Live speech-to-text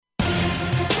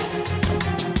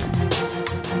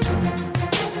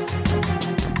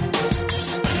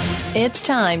It's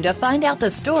time to find out the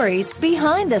stories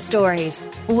behind the stories.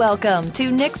 Welcome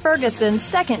to Nick Ferguson's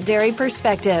Secondary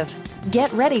Perspective.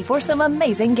 Get ready for some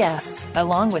amazing guests,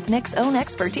 along with Nick's own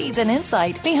expertise and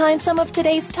insight behind some of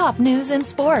today's top news in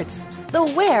sports. The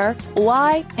where,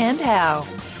 why, and how.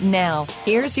 Now,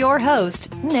 here's your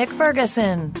host, Nick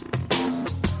Ferguson.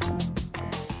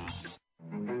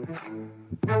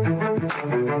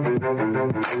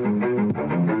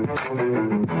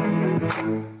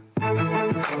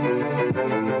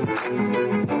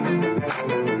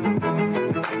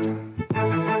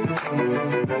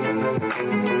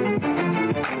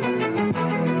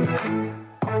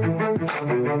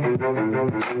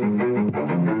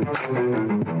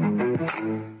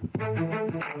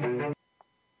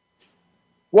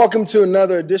 Welcome to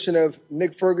another edition of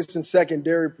Nick Ferguson's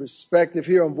Secondary Perspective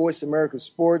here on Voice America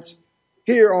Sports.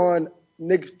 Here on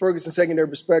Nick Ferguson's Secondary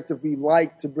Perspective, we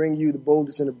like to bring you the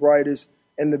boldest and the brightest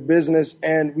in the business,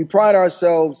 and we pride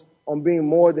ourselves on being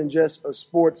more than just a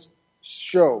sports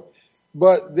show.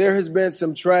 But there has been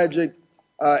some tragic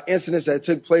incidents that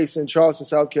took place in Charleston,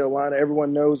 South Carolina.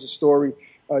 Everyone knows the story.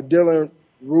 Dylan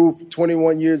Roof,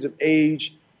 21 years of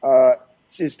age,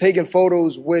 is taking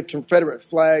photos with Confederate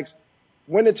flags,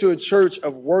 went into a church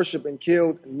of worship and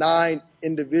killed 9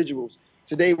 individuals.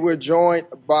 Today we're joined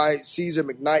by Cezar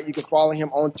McKnight. You can follow him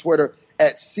on Twitter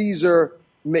at Cezar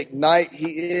McKnight. He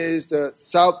is the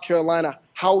South Carolina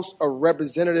House of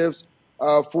Representatives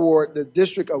for the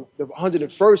district of the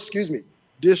 101st,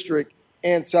 district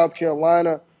in South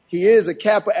Carolina. He is a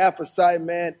Kappa Alpha Psi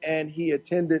man, and he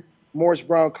attended Morris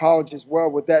Brown College as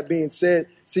well. With that being said,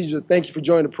 Cezar, thank you for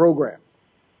joining the program.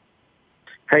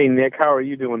 Hey, Nick, how are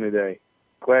you doing today?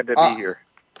 Glad to be here.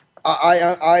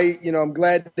 I'm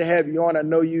glad to have you on. I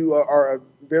know you are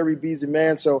a very busy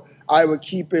man, so I would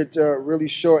keep it really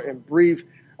short and brief.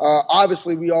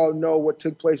 Obviously, we all know what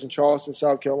took place in Charleston,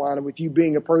 South Carolina. With you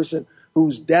being a person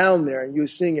who's down there and you're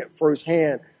seeing it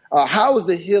firsthand, how is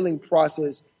the healing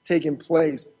process taking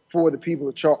place for the people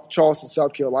of Charleston,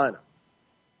 South Carolina?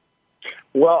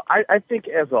 Well, I think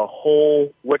as a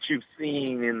whole, what you've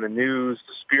seen in the news,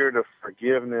 the spirit of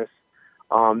forgiveness,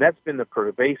 that's been the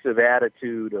pervasive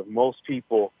attitude of most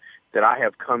people that I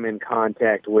have come in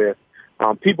contact with.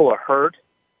 People are hurt.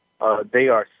 They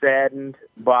are saddened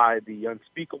by the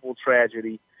unspeakable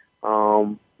tragedy,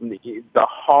 the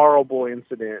horrible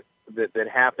incident that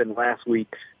happened last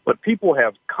week. But people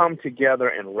have come together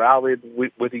and rallied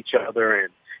with each other,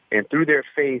 and through their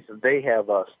faith, they have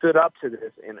stood up to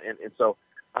this. And so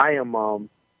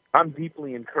I'm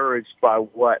deeply encouraged by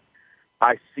what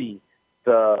I see.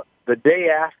 The day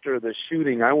after the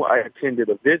shooting, I attended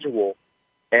a vigil,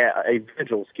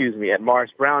 at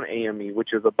Morris Brown AME,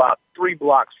 which is about 3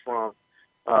 blocks from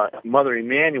Mother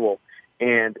Emanuel.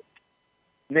 And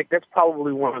Nick, that's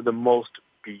probably one of the most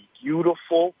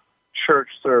beautiful church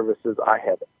services I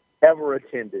have ever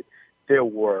attended. There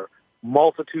were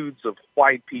multitudes of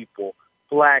white people,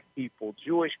 black people,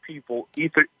 Jewish people,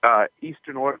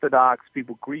 Eastern Orthodox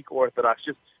people, Greek Orthodox,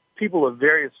 just people of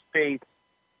various faiths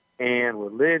and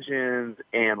religions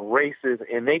and races,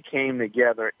 and they came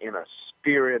together in a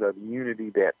spirit of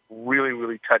unity that really,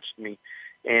 really touched me,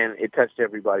 and it touched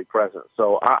everybody present.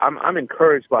 So I'm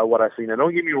encouraged by what I've seen. Now,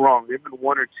 don't get me wrong, there have been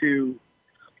 1 or 2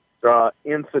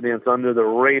 incidents under the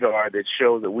radar that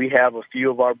show that we have a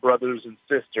few of our brothers and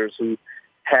sisters whose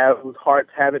hearts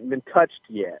haven't been touched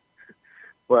yet.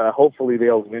 But hopefully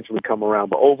they'll eventually come around.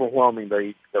 But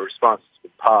overwhelmingly, the response has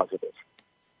been positive.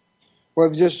 Well,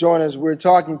 if you just joined us, we're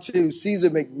talking to Cezar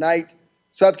McKnight,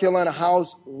 South Carolina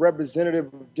House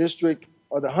Representative District,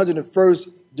 or the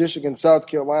 101st District in South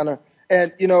Carolina.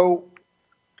 And,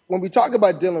 when we talk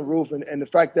about Dylan Roof and the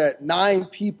fact that 9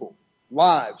 people,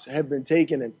 lives, have been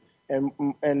taken,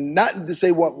 and not to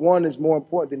say what one is more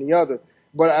important than the other,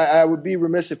 but I would be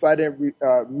remiss if I didn't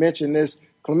mention this.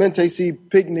 Clemente C.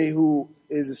 Pinckney, who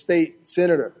is a state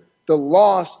senator, the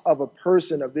loss of a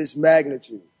person of this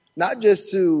magnitude, not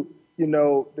just to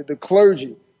the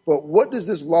clergy, but what does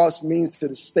this loss mean to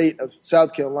the state of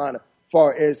South Carolina as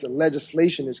far as the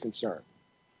legislation is concerned?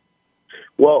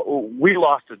 Well, we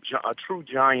lost a true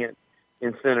giant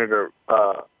in Senator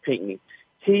Pinckney.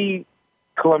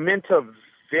 Clemente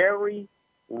very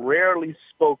rarely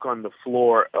spoke on the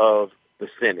floor of the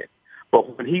Senate,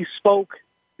 but when he spoke,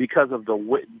 because of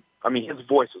his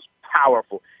voice was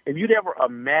powerful. If you'd ever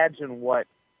imagine what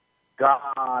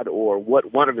God or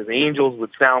what one of his angels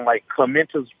would sound like,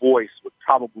 Clemente's voice would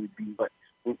probably be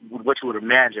what you would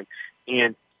imagine.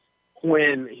 And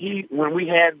when we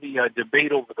had the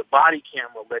debate over the body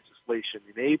camera legislation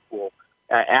in April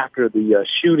after the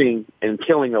shooting and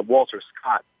killing of Walter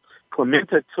Scott,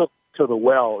 Clemente took to the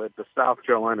well at the South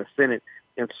Carolina Senate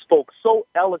and spoke so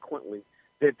eloquently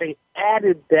that they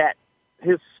added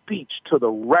his speech to the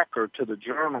record, to the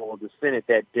journal of the Senate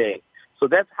that day. So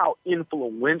that's how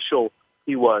influential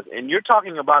he was. And you're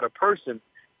talking about a person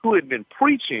who had been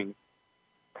preaching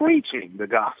the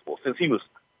gospel since he was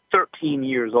 13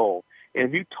 years old. And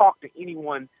if you talk to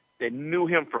anyone that knew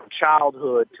him from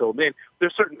childhood till then,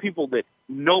 there's certain people that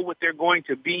know what they're going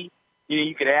to be.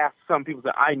 You could ask some people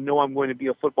that I know I'm going to be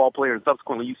a football player, and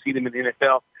subsequently you see them in the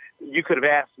NFL. You could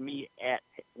have asked me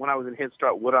when I was in Head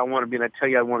Start what I want to be, and I tell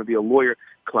you I want to be a lawyer.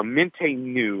 Clemente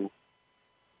knew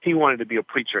he wanted to be a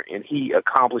preacher, and he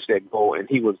accomplished that goal. And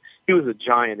he was a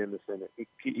giant in the Senate.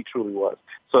 He truly was.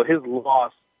 So his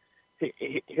loss is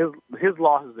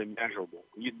immeasurable.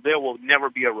 There will never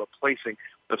be a replacing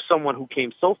of someone who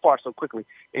came so far so quickly.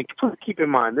 And keep in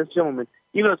mind, this gentleman,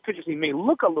 his pictures he may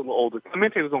look a little older.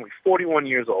 Clemente was only 41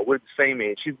 years old. We're the same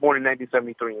age. He's born in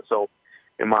 1973, and so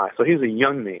am I. So he's a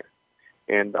young man,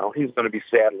 and he's going to be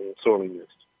sadly and sorely missed.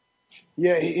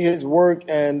 Yeah, his work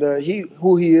and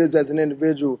who he is as an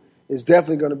individual is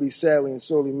definitely going to be sadly and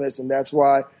sorely missed, and that's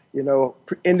why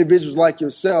individuals like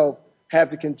yourself have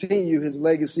to continue his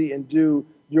legacy and do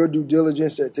your due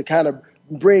diligence to kind of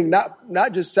bring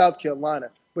not just South Carolina,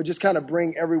 but just kind of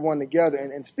bring everyone together.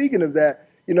 And speaking of that,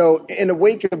 in the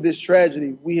wake of this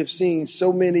tragedy, we have seen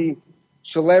so many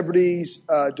celebrities.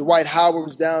 Dwight Howard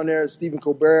was down there, Stephen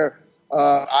Colbert.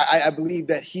 I believe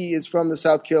that he is from the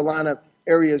South Carolina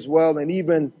area as well. And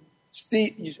even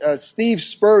Steve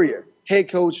Spurrier, head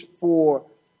coach for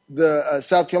the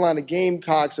South Carolina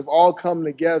Gamecocks, have all come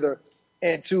together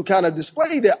and to kind of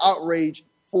display their outrage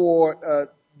for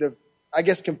the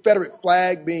Confederate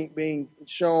flag being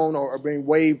shown or being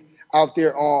waved out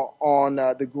there on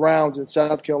the grounds in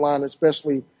South Carolina,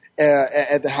 especially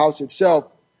at the house itself.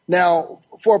 Now,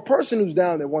 for a person who's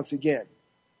down there, once again,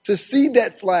 to see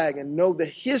that flag and know the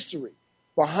history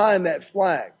behind that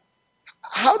flag,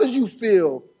 how did you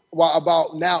feel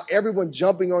about now everyone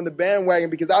jumping on the bandwagon?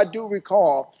 Because I do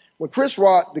recall when Chris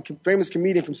Rock, the famous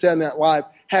comedian from Saturday Night Live,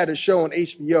 had a show on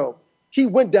HBO, he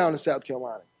went down to South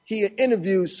Carolina. He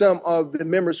interviewed some of the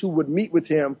members who would meet with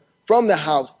him from the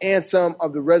House and some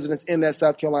of the residents in that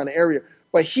South Carolina area,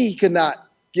 but he could not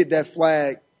get that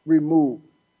flag removed.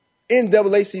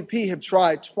 NAACP have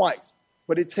tried twice,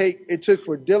 but it took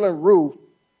for Dylan Roof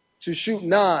to shoot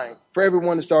 9 for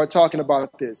everyone to start talking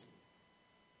about this.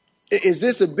 Is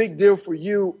this a big deal for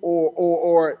you,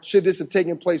 or should this have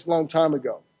taken place a long time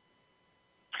ago?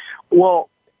 Well,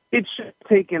 it should have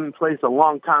taken place a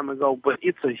long time ago, but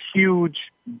it's a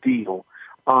huge deal.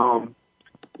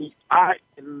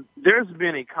 There's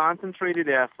been a concentrated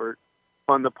effort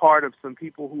on the part of some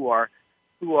people who are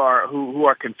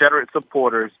Confederate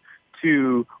supporters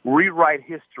to rewrite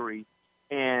history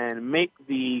and make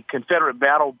the Confederate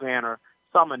battle banner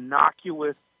some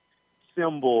innocuous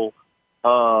symbol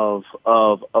of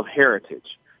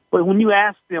heritage. But when you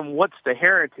ask them what's the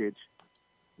heritage,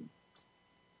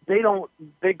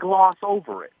 they gloss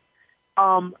over it.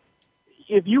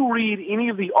 If you read any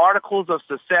of the articles of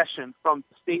secession from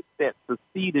the states that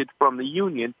seceded from the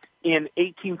Union in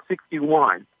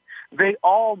 1861, they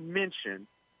all mention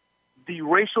the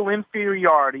racial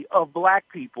inferiority of black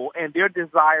people and their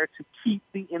desire to keep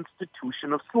the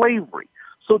institution of slavery.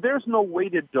 So there's no way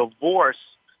to divorce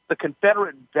the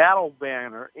Confederate battle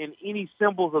banner and any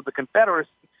symbols of the Confederacy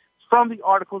from the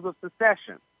Articles of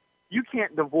Secession. You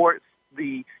can't divorce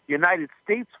the United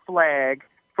States flag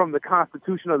from the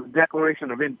Constitution of the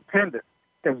Declaration of Independence.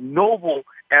 As noble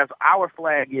as our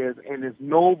flag is and as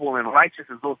noble and righteous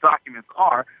as those documents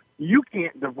are, you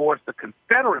can't divorce the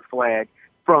Confederate flag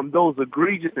from those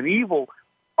egregious and evil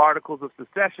Articles of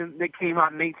Secession that came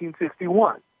out in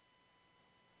 1861.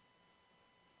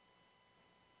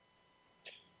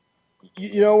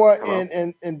 You know what,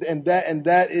 and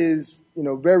that is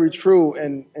very true,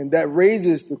 and that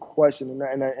raises the question,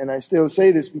 and I still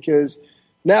say this because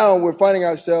now we're finding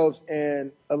ourselves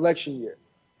in election year,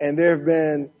 and there have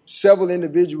been several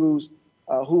individuals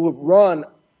who have run,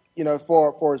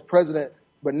 for as president,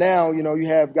 but now you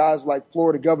have guys like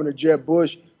Florida Governor Jeb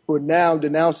Bush who are now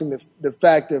denouncing the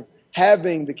fact of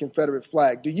having the Confederate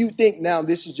flag. Do you think now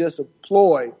this is just a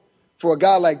ploy for a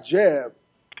guy like Jeb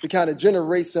to kind of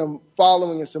generate some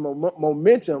following and some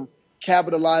momentum,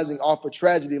 capitalizing off a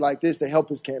tragedy like this to help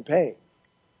his campaign?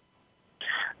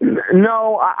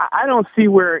 No, I don't see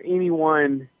where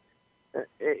anyone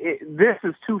this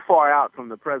is too far out from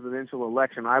the presidential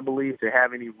election, I believe, to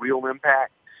have any real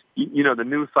impact. The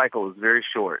news cycle is very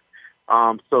short.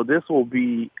 So this will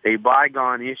be a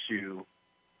bygone issue,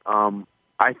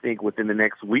 I think, within the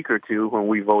next week or two when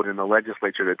we vote in the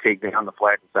legislature to take down the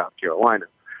flag in South Carolina.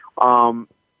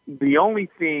 The only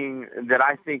thing that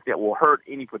I think that will hurt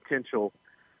any potential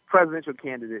presidential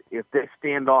candidate if they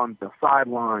stand on the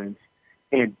sidelines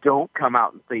and don't come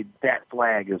out and say that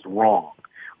flag is wrong.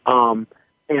 And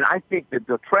I think that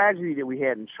the tragedy that we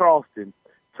had in Charleston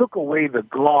took away the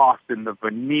gloss and the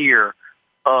veneer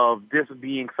of this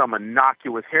being some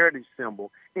innocuous heritage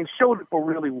symbol and showed it for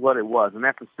really what it was, and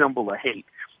that's a symbol of hate.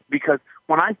 Because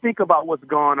when I think about what's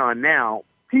going on now,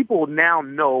 people now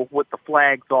know what the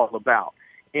flag's all about.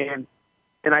 And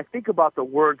I think about the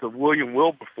words of William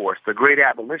Wilberforce, the great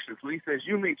abolitionist, when he says,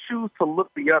 you may choose to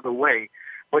look the other way,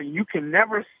 but you can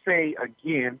never say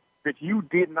again that you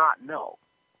did not know.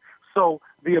 So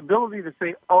the ability to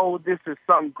say, oh, this is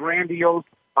some grandiose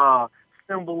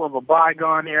symbol of a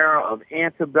bygone era of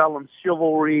antebellum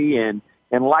chivalry and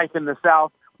life in the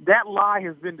South, that lie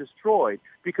has been destroyed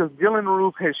because Dylann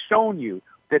Roof has shown you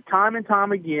that time and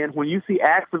time again, when you see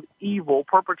acts of evil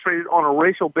perpetrated on a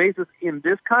racial basis in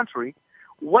this country,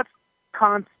 what's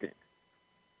constant?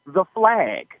 The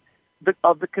flag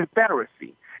of the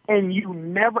Confederacy. And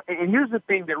here's the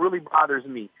thing that really bothers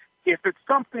me. If it's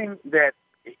something that,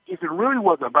 if it really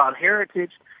was about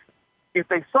heritage, if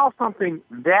they saw something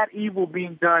that evil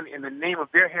being done in the name of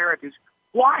their heritage,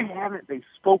 why haven't they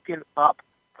spoken up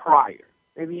prior?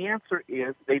 And the answer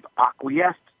is they've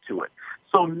acquiesced to it.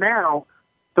 So now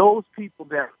those people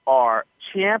that are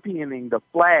championing the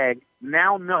flag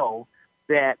now know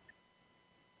that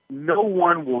no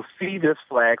one will see this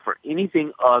flag for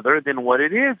anything other than what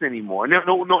it is anymore. No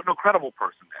credible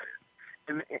person,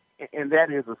 that is. And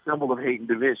that is a symbol of hate and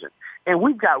division. And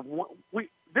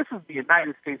this is the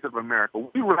United States of America.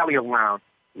 We rally around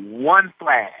one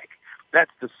flag.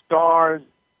 That's the Stars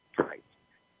Stripes.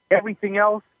 Everything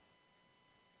else,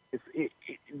 it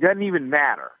doesn't even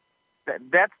matter.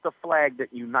 That's the flag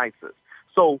that unites us.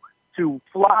 So to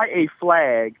fly a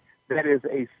flag that is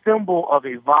a symbol of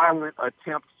a violent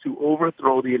attempt to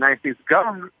overthrow the United States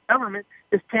government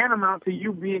is tantamount to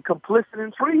you being complicit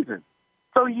in treason.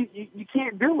 So you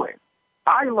can't do it.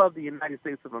 I love the United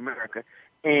States of America,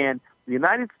 and the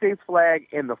United States flag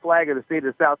and the flag of the state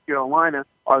of South Carolina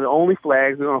are the only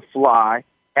flags that are going to fly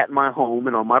at my home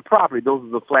and on my property. Those are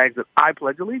the flags that I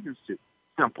pledge allegiance to.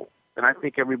 Simple. And I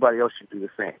think everybody else should do the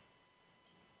same.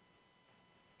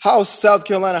 South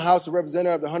Carolina House of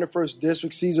Representatives of the 101st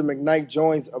District, Cezar McKnight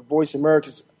joins Voice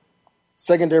America's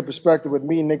Secondary Perspective with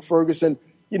me, Nick Ferguson.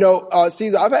 You know,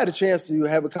 Cezar, I've had a chance to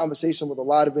have a conversation with a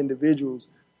lot of individuals,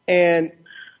 and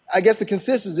I guess the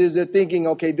consensus is they're thinking,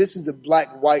 okay, this is a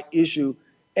black-white issue,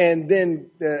 and then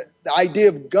the idea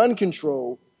of gun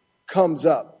control comes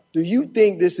up. Do you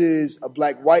think this is a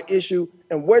black-white issue,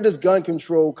 and where does gun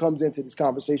control comes into this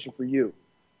conversation for you?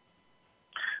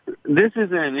 This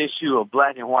isn't an issue of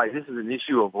black and white. This is an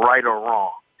issue of right or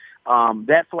wrong.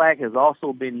 That flag has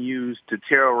also been used to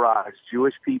terrorize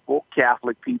Jewish people,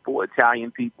 Catholic people,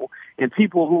 Italian people, and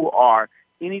people who are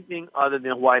anything other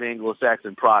than white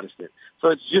Anglo-Saxon Protestant. So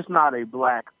it's just not a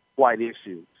black-white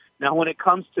issue. Now, when it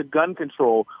comes to gun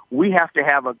control, we have to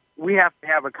have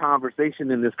a conversation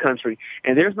in this country,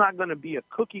 and there's not going to be a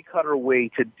cookie-cutter way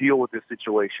to deal with this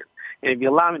situation. And if you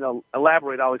allow me to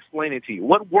elaborate, I'll explain it to you.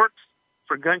 What works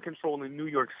for gun control in New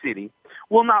York City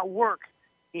will not work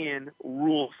in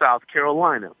rural South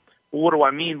Carolina. Well, what do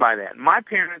I mean by that? My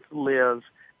parents live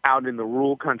out in the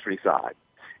rural countryside,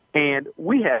 and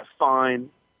we have fine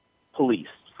police,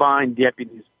 fine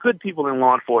deputies, good people in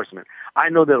law enforcement. I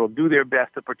know that'll do their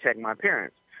best to protect my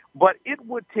parents. But it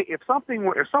would take, if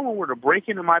someone were to break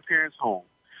into my parents' home,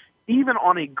 even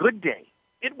on a good day,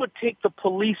 it would take the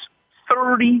police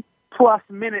 30 plus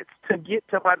minutes to get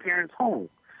to my parents' home.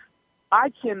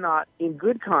 I cannot, in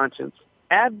good conscience,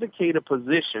 advocate a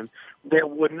position that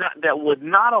would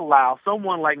not allow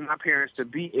someone like my parents to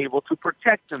be able to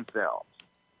protect themselves.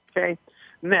 Okay?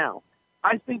 Now,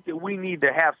 I think that we need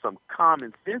to have some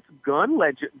common sense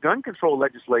gun control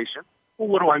legislation. Well,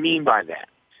 what do I mean by that?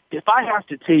 If I have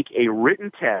to take a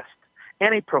written test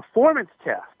and a performance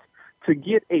test to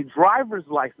get a driver's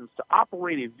license to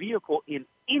operate a vehicle in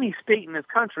any state in this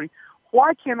country,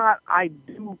 why cannot I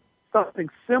do something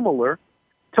similar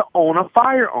to own a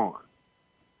firearm?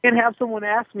 And have someone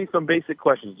ask me some basic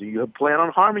questions. Do you plan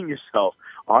on harming yourself?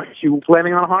 Are you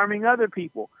planning on harming other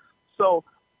people? So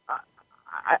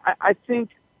I think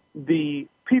the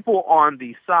people on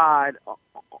the side,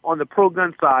 on the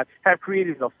pro-gun side, have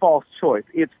created a false choice.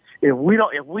 It's if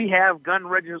we have gun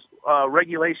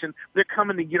regulation, they're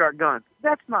coming to get our guns.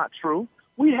 That's not true.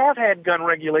 We have had gun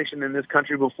regulation in this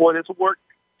country before that's worked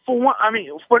for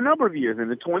a number of years. In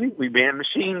the 1920s, we banned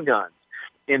machine guns.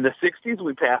 In the 60s,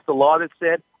 we passed a law that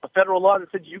said, a federal law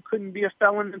that said you couldn't be a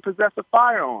felon and possess a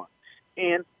firearm.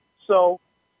 And so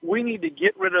we need to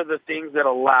get rid of the things that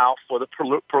allow for the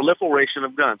proliferation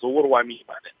of guns. Well, what do I mean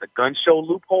by that? The gun show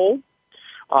loophole,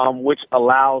 which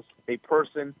allows a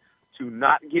person to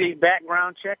not get a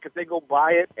background check if they go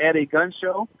buy it at a gun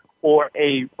show or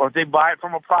if they buy it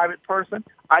from a private person.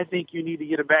 I think you need to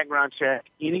get a background check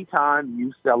anytime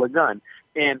you sell a gun.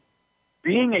 And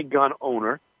being a gun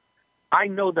owner, I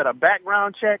know that a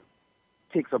background check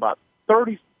takes about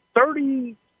 30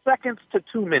 seconds to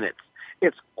 2 minutes.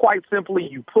 It's quite simply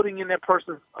you putting in that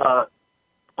person's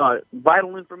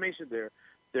vital information,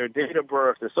 their date of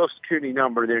birth, their social security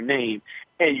number, their name,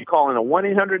 and you call in a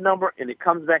 1-800 number, and it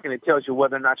comes back and it tells you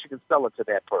whether or not you can sell it to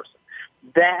that person.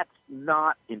 That's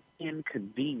not an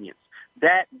inconvenience.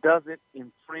 That doesn't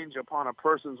infringe upon a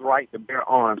person's right to bear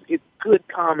arms. It's good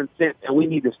common sense, and we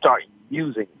need to start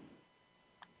using it.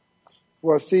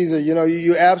 Well, Cezar,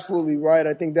 you're absolutely right.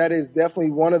 I think that is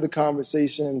definitely one of the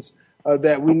conversations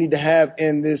that we need to have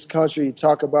in this country,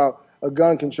 talk about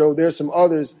gun control. There's some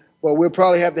others, but we'll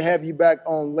probably have to have you back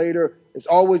on later. It's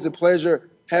always a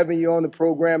pleasure having you on the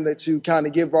program to kind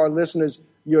of give our listeners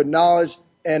your knowledge,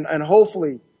 and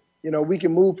hopefully, we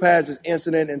can move past this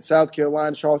incident in South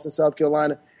Carolina, Charleston, South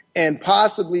Carolina, and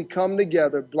possibly come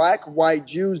together, black, white,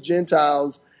 Jews,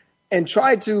 Gentiles, and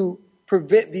try to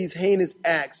prevent these heinous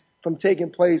acts from taking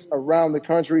place around the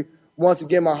country. Once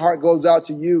again, my heart goes out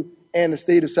to you and the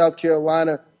state of South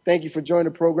Carolina. Thank you for joining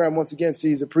the program once again,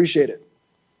 Cezar. Appreciate it.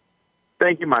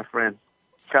 Thank you, my friend.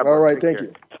 All right, thank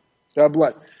you. God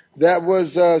bless. That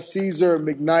was Cezar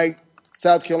McKnight,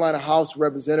 South Carolina House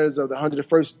Representatives of the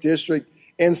 101st District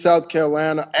in South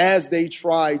Carolina, as they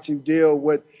try to deal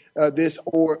with this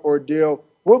ordeal.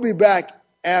 We'll be back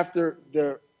after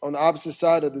on the opposite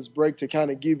side of this break to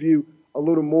kind of give you a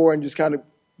little more and just kind of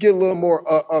get a little more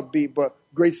upbeat, but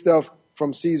great stuff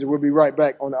from Cezar. We'll be right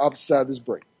back on the opposite side of this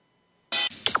break.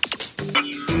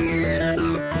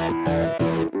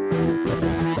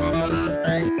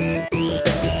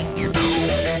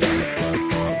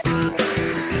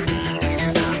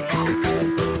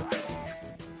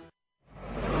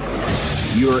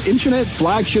 Your internet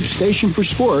flagship station for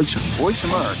sports, Voice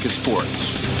America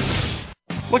Sports.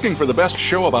 Looking for the best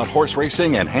show about horse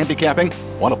racing and handicapping?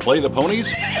 Want to play the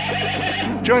ponies?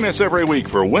 Join us every week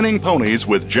for Winning Ponies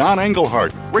with John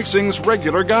Englehart, racing's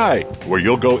regular guy, where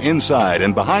you'll go inside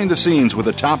and behind the scenes with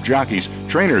the top jockeys,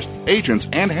 trainers, agents,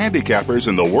 and handicappers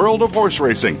in the world of horse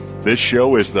racing. This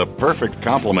show is the perfect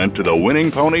complement to the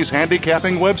Winning Ponies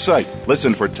handicapping website.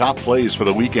 Listen for top plays for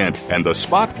the weekend and the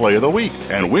spot play of the week,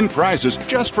 and win prizes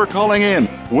just for calling in.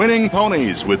 Winning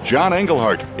Ponies with John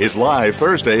Englehart is live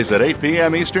Thursdays at 8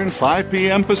 p.m. Eastern, 5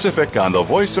 p.m. Pacific on the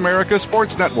Voice America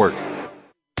Sports Network.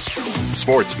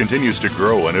 Sports continues to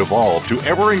grow and evolve to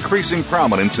ever-increasing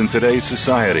prominence in today's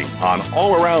society. On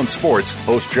All Around Sports,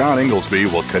 host John Inglesby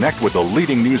will connect with the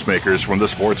leading newsmakers from the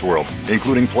sports world,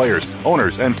 including players,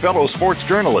 owners, and fellow sports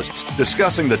journalists,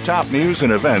 discussing the top news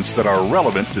and events that are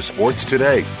relevant to sports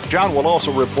today. John will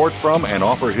also report from and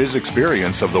offer his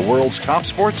experience of the world's top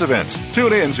sports events.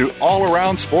 Tune in to All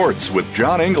Around Sports with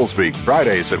John Inglesby,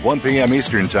 Fridays at 1 p.m.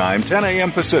 Eastern Time, 10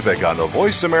 a.m. Pacific on the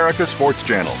Voice America Sports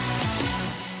Channel.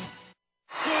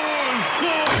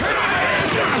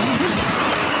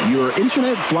 Your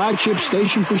internet flagship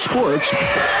station for sports,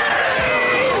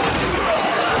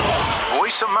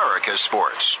 Voice America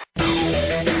Sports.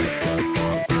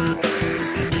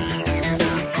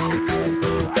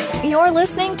 You're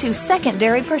listening to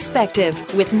Secondary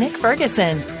Perspective with Nick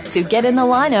Ferguson. To get in the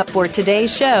lineup for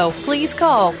today's show, please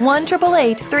call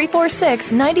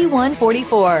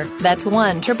 1-888-346-9144. That's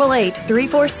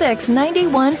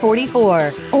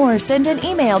 1-888-346-9144. Or send an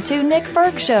email to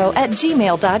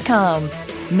nickfergshow@gmail.com.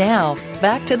 Now,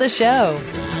 back to the show.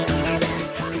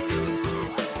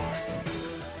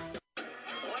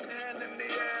 One hand in the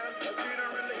air, if you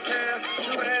don't really care.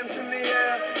 2 hands in the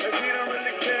air, if you don't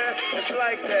really care. It's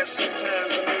like that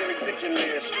sometimes, I mean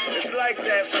ridiculous. It's like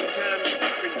that sometimes,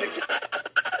 ridiculous.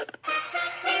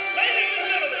 Ladies and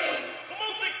gentlemen, the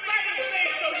most exciting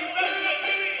stage show you've ever met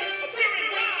appearing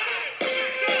live.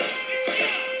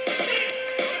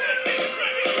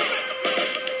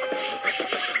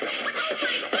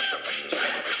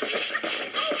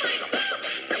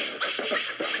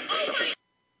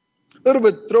 A little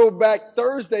bit throwback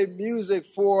Thursday music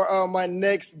for my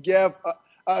next guest,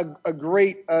 a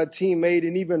great teammate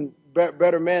and even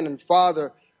better man and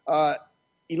father.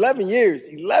 11 years,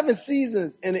 11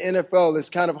 seasons in the NFL is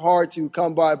kind of hard to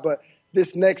come by, but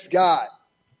this next guy,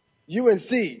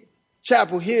 UNC,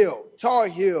 Chapel Hill,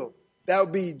 Tarheel, that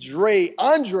would be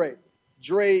Andre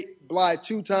Dre Bly,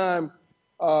 two-time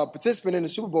participant in the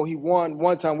Super Bowl. He won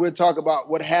one time. We'll talk about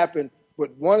what happened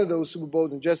with one of those Super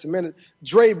Bowls in just a minute.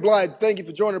 Dre Bly, thank you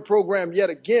for joining the program yet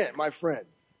again, my friend.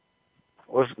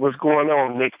 What's going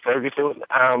on, Nick Ferguson?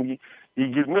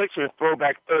 You mentioned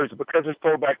Throwback Thursday. Because it's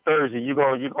Throwback Thursday, you're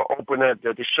gonna open up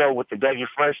the show with the Dougie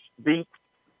Fresh beat.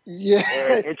 Yeah.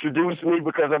 And introduce me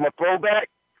because I'm a throwback.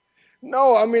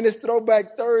 No, I mean, it's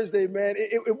Throwback Thursday, man.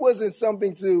 It wasn't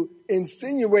something to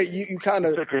insinuate. You kind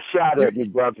of took a shot at me,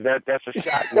 brother. That's a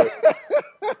shot, Nick.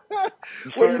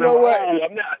 Well, you know what?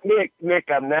 I'm not Nick.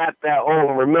 I'm not that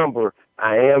old. Remember,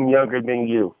 I am younger than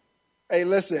you. Hey,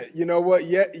 listen. You know what?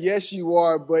 Yes, you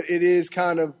are. But it is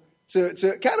kind of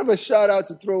to kind of a shout out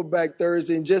to Throwback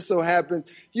Thursday, and just so happened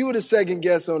you were the second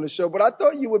guest on the show. But I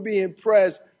thought you would be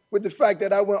impressed with the fact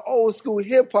that I went old school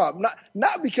hip hop,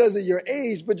 not because of your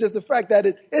age, but just the fact that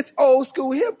it's old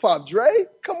school hip hop. Dre,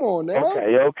 come on now.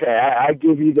 Okay, I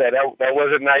give you that. That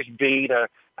was a nice beat.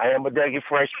 I am a Dougie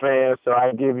Fresh fan, so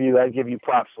I give you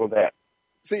props for that.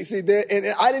 See, there, and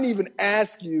I didn't even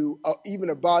ask you even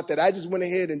about that. I just went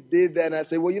ahead and did that, and I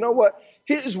said, well, you know what?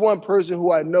 Here's one person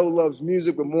who I know loves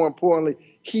music, but more importantly,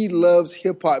 he loves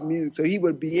hip hop music, so he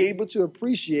would be able to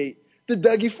appreciate the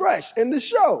Dougie Fresh in the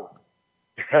show.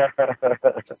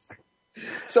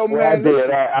 So, well, man, I did.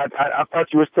 I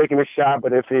thought you was taking a shot,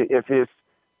 but if it's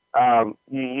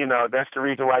you know, that's the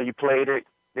reason why you played it,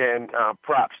 then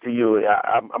props to you.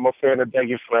 I'm a fan of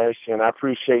Dougie Fresh, and I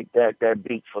appreciate that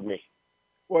beat for me.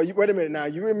 Well, wait a minute now.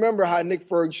 You remember how Nick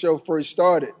Ferg show first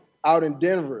started out in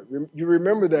Denver? You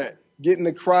remember that, getting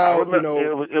the crowd. You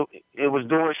know, it was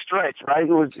doing stretch, right?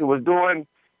 Was it doing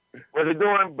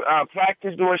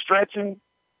practice, doing stretching?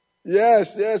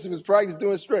 Yes, it was practice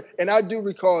doing stretch. And I do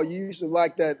recall you used to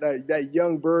like that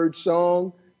Young Bird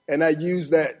song, and I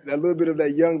used that little bit of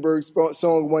that Young Bird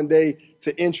song one day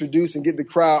to introduce and get the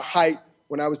crowd hyped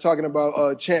when I was talking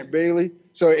about Champ Bailey.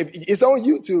 So if it's on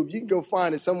YouTube, you can go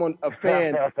find it. A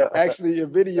fan actually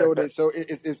videoed it, so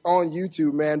it's on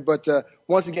YouTube, man. But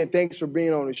once again, thanks for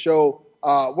being on the show.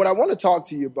 What I want to talk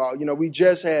to you about, you know, we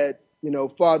just had, you know,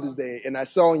 Father's Day, and I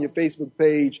saw on your Facebook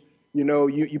page, you know,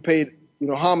 you paid, you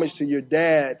know, homage to your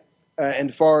dad, and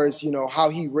as far as, you know, how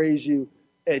he raised you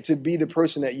to be the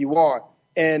person that you are.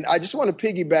 And I just want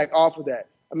to piggyback off of that.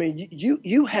 I mean,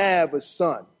 you have a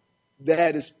son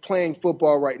that is playing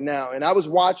football right now, and I was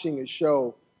watching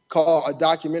a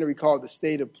documentary called The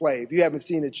State of Play. If you haven't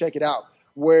seen it, check it out,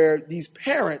 where these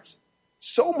parents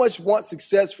so much want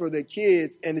success for their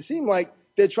kids, and it seems like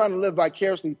they're trying to live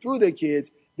vicariously through their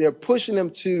kids. They're pushing them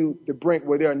to the brink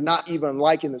where they're not even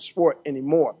liking the sport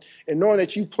anymore. And knowing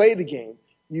that you play the game,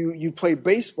 you play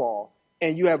baseball,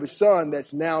 and you have a son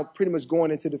that's now pretty much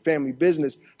going into the family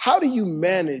business, how do you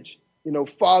manage, you know,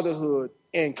 fatherhood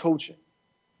and coaching?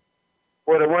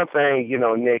 Well, the one thing, you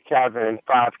know, Nick, having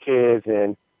 5 kids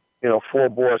and, you know, 4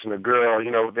 boys and a girl,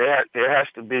 you know, there has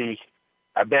to be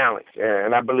a balance.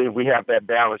 And I believe we have that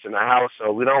balance in the house,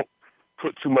 so we don't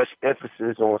put too much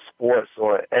emphasis on sports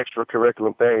or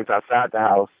extracurricular things outside the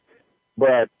house.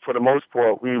 But for the most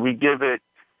part, we give it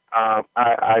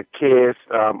our kids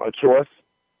a choice.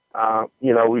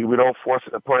 You know, we don't force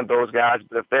it upon those guys.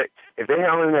 But if they're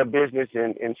handling their business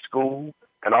in school,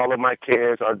 and all of my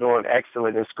kids are doing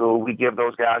excellent in school, we give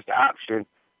those guys the option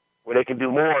where they can do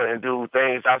more and do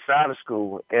things outside of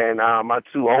school. And my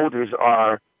 2 oldest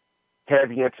are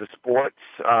heavy into sports.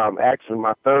 Actually,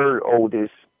 my 3rd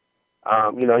oldest,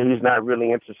 you know, he's not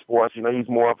really into sports. You know, he's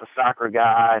more of a soccer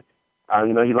guy.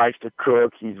 You know, he likes to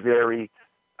cook. He's very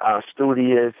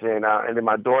studious. And then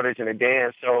my daughter's in a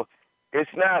dance. So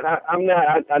it's not,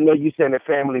 I know you said a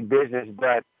family business,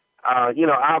 but you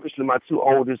know, obviously my 2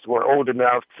 oldest were old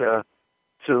enough to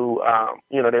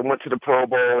you know, they went to the Pro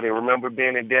Bowl. They remember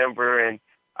being in Denver, and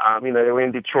you know, they were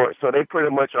in Detroit. So they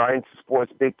pretty much are into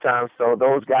sports big time. So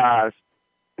those guys,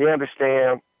 they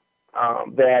understand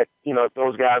that, you know, if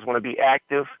those guys want to be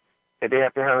active, that they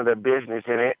have to handle their business.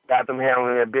 And without them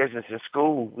handling their business in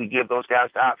school, we give those guys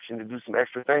the option to do some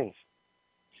extra things.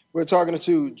 We're talking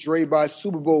to Dre Bly,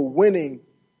 Super Bowl winning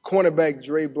cornerback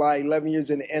Dre Bly, 11 years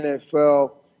in the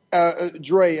NFL.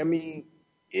 Dre, I mean,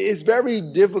 it's very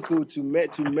difficult to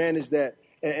manage that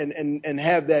and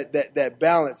have that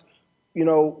balance. You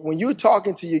know, when you're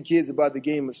talking to your kids about the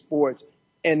game of sports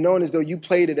and knowing as though you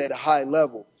played it at a high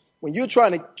level, when you're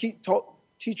trying to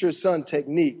teach your son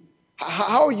technique,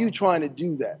 how are you trying to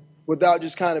do that without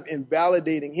just kind of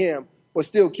invalidating him, but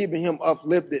still keeping him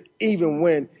uplifted even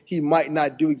when he might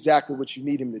not do exactly what you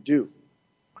need him to do?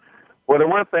 Well, the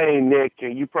one thing, Nick,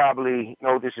 and you probably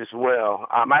know this as well,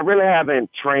 I really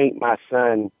haven't trained my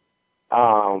son,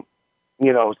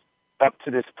 you know, up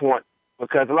to this point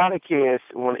because a lot of kids,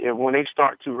 when they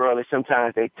start too early,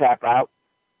 sometimes they tap out.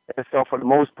 And so for the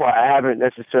most part, I haven't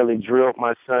necessarily drilled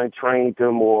my son, trained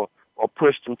him, or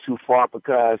pushed him too far,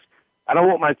 because I don't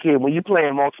want my kid, when you're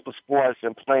playing multiple sports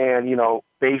and playing,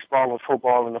 baseball and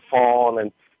football in the fall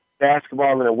and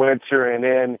basketball in the winter, and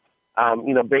then,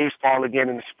 baseball again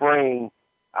in the spring,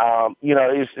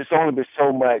 it's only been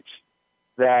so much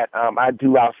that I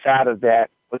do outside of that,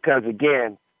 because,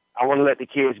 again, I want to let the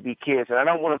kids be kids, and I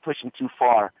don't want to push them too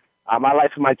far. I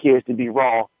like for my kids to be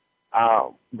raw.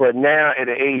 But now, at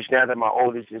the age now that my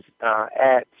oldest is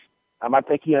at, I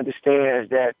think he understands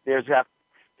that there's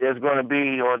going to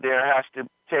be, or there has to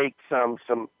take some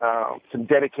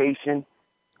dedication,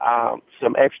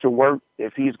 some extra work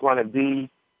if he's going to be,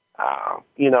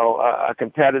 a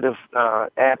competitive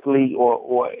athlete,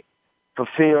 or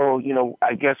fulfill,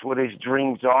 I guess what his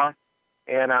dreams are.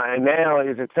 And now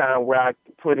is a time where I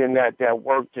put in that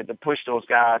work to push those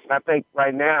guys. And I think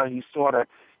right now he's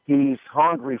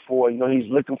hungry for,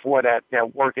 he's looking for that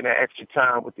work and that extra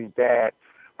time with his dad.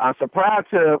 So prior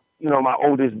to, my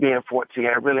oldest being 14,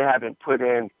 I really haven't put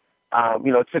in,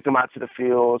 took him out to the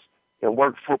fields and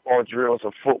worked football drills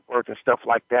or footwork and stuff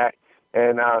like that.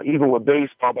 And even with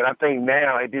baseball. But I think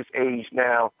now, at this age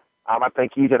now, I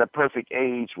think he's at a perfect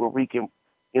age where we can,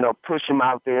 push him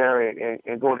out there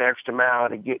and go the extra mile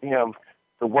to get him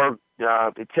the work,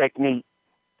 the technique,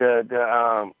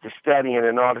 the studying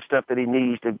and all the stuff that he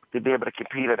needs to be able to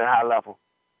compete at a high level.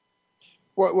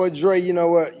 Well, Dre, you know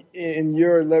what? In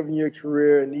your 11-year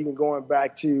career, and even going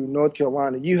back to North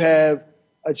Carolina, you have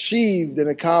achieved and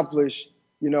accomplished,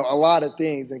 a lot of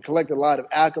things and collected a lot of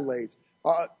accolades.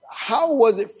 How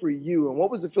was it for you, and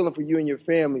what was the feeling for you and your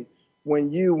family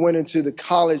when you went into the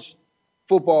College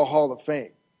Football Hall of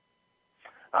Fame?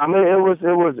 I mean, it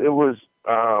was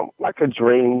like a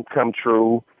dream come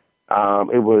true.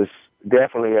 It was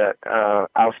definitely a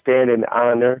outstanding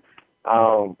honor.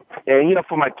 And,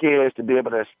 for my kids to be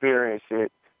able to experience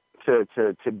it,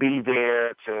 to be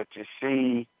there, to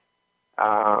see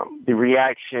the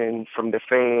reaction from the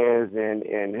fans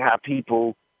and how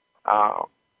people, are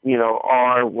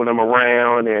when I'm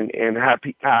around, and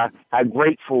how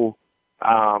grateful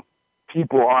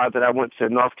people are that I went to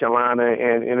North Carolina,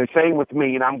 and the same with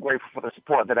me. And I'm grateful for the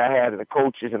support that I had, and the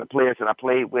coaches and the players that I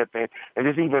played with, and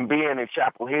just even being in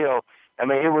Chapel Hill. I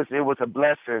mean, it was a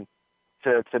blessing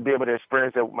to be able to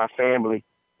experience that with my family,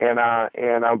 and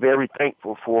I'm very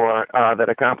thankful for that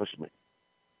accomplishment.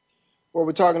 Well,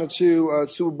 we're talking to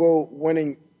Super Bowl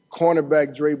winning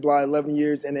cornerback Dre Bly, 11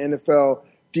 years in the NFL,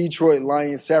 Detroit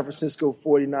Lions, San Francisco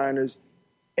 49ers,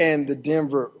 and the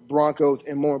Denver Broncos,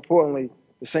 and more importantly,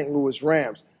 the St. Louis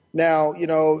Rams. Now,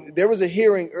 there was a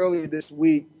hearing earlier this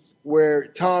week where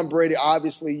Tom Brady,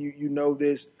 obviously you know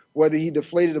this, whether he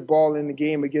deflated the ball in the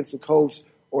game against the Colts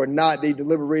or not, they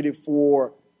deliberated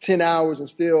for 10 hours and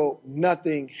still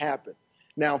nothing happened.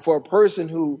 Now, for a person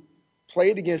who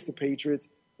played against the Patriots,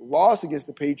 lost against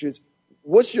the Patriots,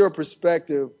 what's your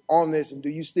perspective on this, and do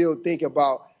you still think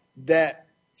about that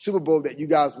Super Bowl that you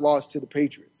guys lost to the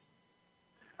Patriots?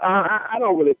 I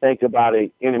don't really think about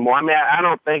it anymore. I mean, I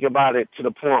don't think about it to the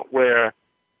point where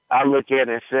I look at it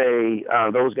and say,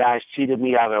 those guys cheated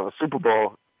me out of a Super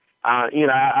Bowl. I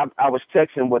was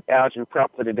texting with Algin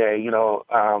Crumpler today,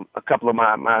 a couple of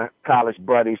my college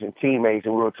buddies and teammates,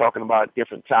 and we were talking about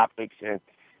different topics, and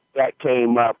that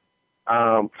came up,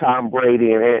 Tom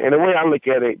Brady. And the way I look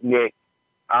at it, Nick,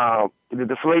 the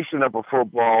deflation of a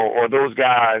football, or those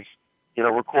guys,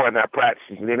 recording our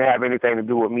practices, it didn't have anything to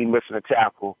do with me missing a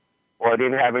tackle, or it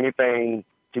didn't have anything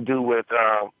to do with,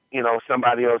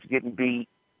 somebody else getting beat,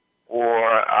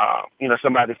 or,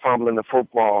 somebody fumbling the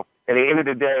football. At the end of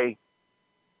the day,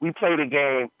 we played a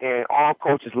game, and all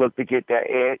coaches look to get that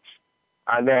edge.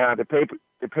 Now, the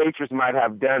Patriots might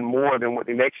have done more than what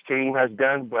the next team has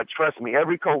done, but trust me,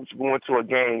 every coach going to a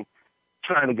game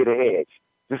trying to get an edge.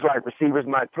 Just like receivers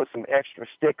might put some extra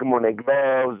stickum on their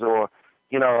gloves, or,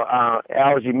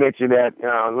 Algie mentioned that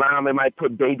linemen might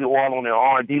put baby oil on their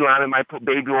arms, D-linemen might put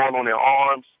baby oil on their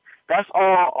arms. That's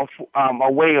all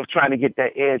a way of trying to get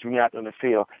that edge when you're out on the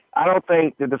field. I don't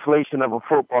think the deflation of a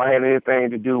football had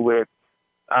anything to do with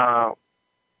the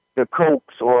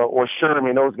Colts or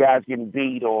Sherman, those guys getting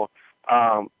beat, or,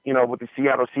 with the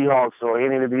Seattle Seahawks, or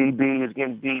any of the DBs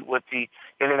getting beat with the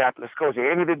Indianapolis Colts. At the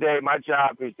end of the day, my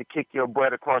job is to kick your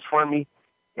butt across from me.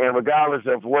 And regardless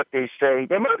of what they say,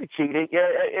 they might have cheated.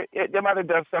 Yeah, they might have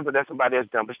done something that somebody else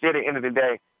done. But still, at the end of the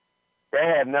day, that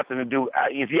had nothing to do.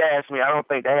 If you ask me, I don't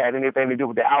think that had anything to do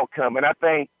with the outcome. And I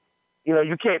think,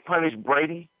 you can't punish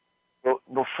Brady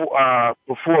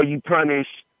before you punish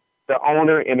the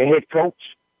owner and the head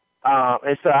coach.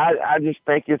 And so I just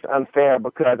think it's unfair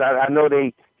because I know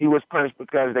he was punished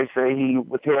because they say he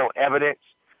withheld evidence.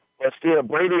 But still,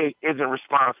 Brady isn't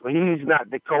responsible. He's not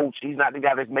the coach. He's not the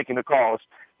guy that's making the calls.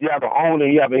 You have an owner,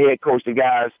 you have a head coach, the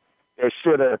guys that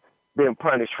should have been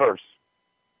punished first.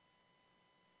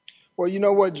 Well, you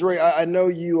know what, Dre? I know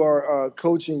you are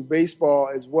coaching baseball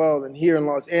as well, and here in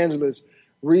Los Angeles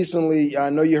recently,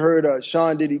 I know you heard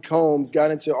Sean Diddy Combs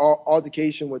got into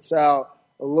altercation with Sal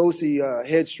Alosi,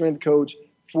 head strength coach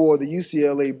for the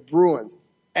UCLA Bruins.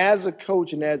 As a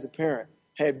coach and as a parent,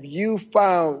 have you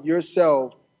found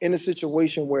yourself in a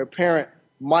situation where a parent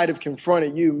might have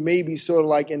confronted you, maybe sort of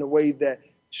like in the way that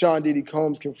Sean Diddy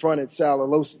Combs confronted Sal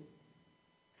Alosi?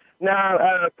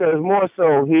 No, because more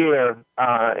so here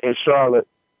in Charlotte,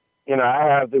 you know, I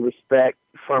have the respect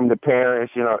from the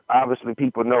parents. You know, obviously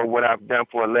people know what I've done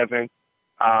for a living.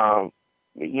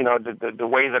 You know, the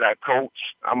way that I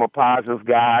coach, I'm a positive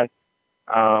guy.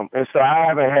 And so I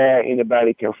haven't had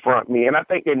anybody confront me. And I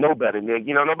think they know better, Nick.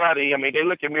 You know, nobody, I mean, they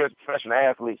look at me as a professional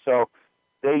athlete, so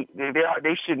they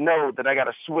should know that I got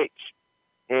a switch.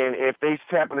 And if they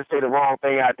happen to say the wrong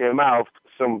thing out their mouth,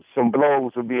 some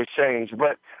blows would be exchanged.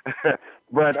 But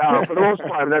for the most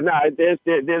part,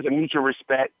 there's a mutual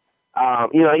respect.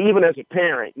 You know, even as a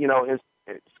parent, you know, it's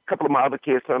a couple of my other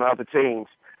kids on other teams.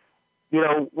 You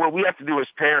know, what we have to do as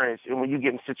parents, and when you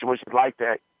get in situations like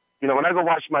that, you know, when I go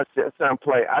watch my son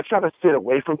play, I try to sit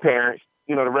away from parents,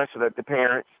 you know, the rest of the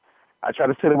parents. I try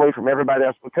to sit away from everybody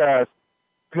else because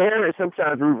parents,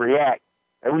 sometimes we react,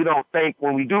 and we don't think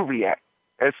when we do react.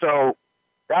 And so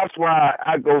that's why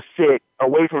I go sit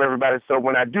away from everybody. So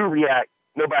when I do react,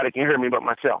 nobody can hear me but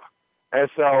myself. And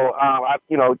so,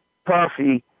 you know,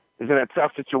 Puffy is in a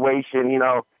tough situation. You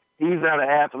know, he's not an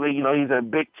athlete. You know, he's a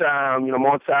big-time, you know,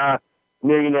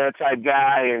 multi-millionaire type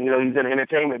guy. And, you know, he's in the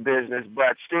entertainment business.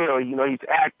 But still, you know, he's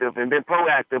active and been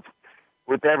proactive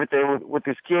with everything with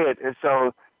his kid. And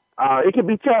so it can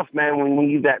be tough, man, when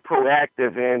you're that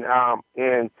proactive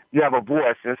and you have a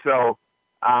voice. And so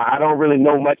I don't really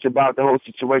know much about the whole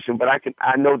situation, but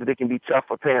I know that it can be tough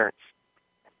for parents.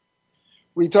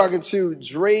 We're talking to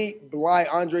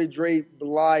Andre Dre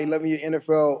Bly, 11-year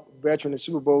NFL veteran and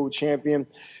Super Bowl champion.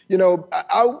 You know,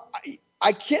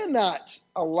 I cannot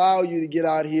allow you to get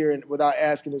out here without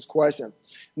asking this question.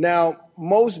 Now,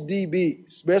 most DBs,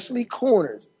 especially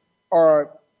corners,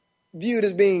 are viewed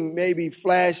as being maybe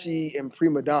flashy and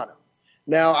prima donna.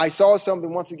 Now, I saw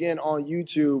something once again on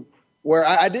YouTube where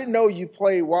I didn't know you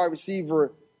played wide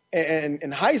receiver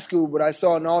in high school, but I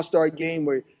saw an all-star game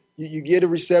where you get a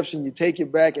reception, you take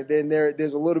it back, and then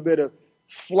there's a little bit of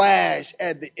flash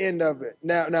at the end of it.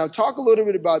 Now talk a little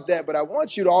bit about that, but I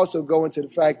want you to also go into the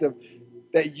fact of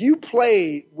that you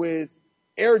played with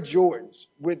Air Jordans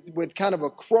with kind of a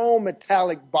chrome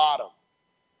metallic bottom.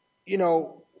 You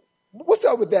know, what's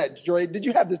up with that, Dre? Did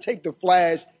you have to take the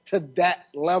flash to that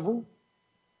level?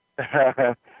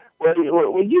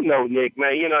 Well, you know, Nick,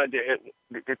 man, you know,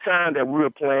 the time that we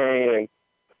were playing,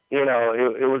 you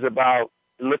know, it was about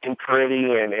looking pretty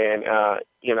and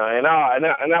you know, and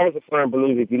I was a firm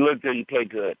believer. If you look good, you play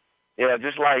good. Yeah,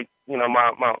 just like, you know,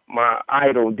 my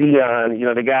idol, Dion, you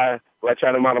know, the guy who I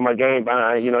try to model my game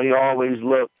behind, you know, he always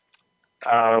looked,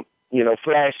 you know,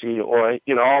 flashy or,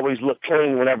 you know, always looked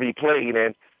clean whenever he played.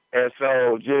 And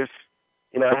so just,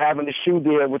 you know, having the shoe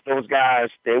deal with those guys,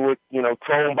 they were, you know,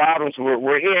 chrome bottoms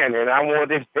were in, and I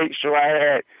wanted to make sure I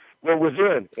had what was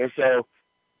in. And so,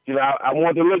 you know, I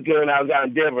wanted to look good when I was out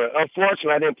in Denver.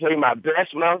 Unfortunately, I didn't play my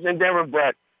best when I was in Denver,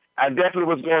 but I definitely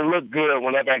was going to look good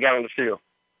whenever I got on the field.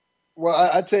 Well,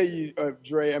 I tell you,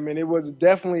 Dre, I mean, it was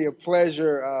definitely a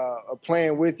pleasure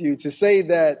playing with you. To say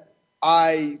that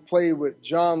I played with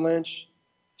John Lynch,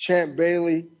 Champ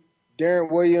Bailey, Darren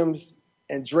Williams,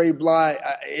 and Dre Bly,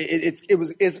 it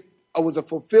was a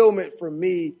fulfillment for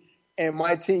me and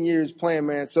my 10 years playing,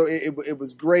 man. So it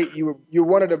was great. You're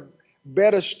one of the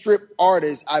better strip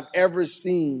artists I've ever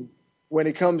seen when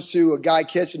it comes to a guy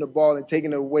catching the ball and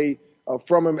taking it away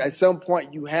from him. At some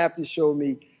point, you have to show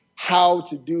me how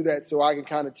to do that so I can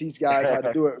kind of teach guys how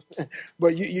to do it.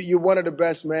 But you're one of the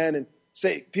best, man. And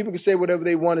people can say whatever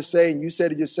they want to say, and you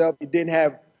said it yourself. You didn't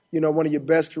have, you know, one of your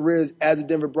best careers as a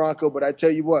Denver Bronco, but I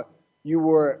tell you what, you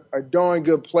were a darn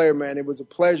good player, man. It was a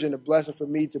pleasure and a blessing for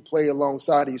me to play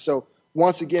alongside of you. So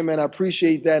once again, man, I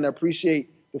appreciate that, and I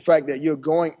appreciate the fact that you're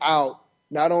going out,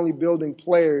 not only building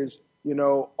players, you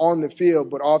know, on the field,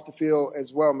 but off the field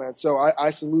as well, man. So I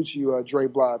salute you, Dre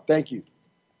Bly. Thank you.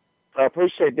 I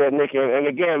appreciate that, Nick. And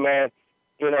again, man,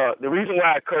 you know, the reason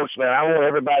why I coach, man, I want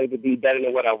everybody to be better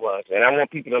than what I was, and I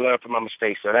want people to learn from my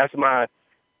mistakes. So that's my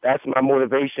that's my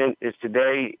motivation is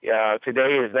today.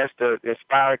 Today is that's to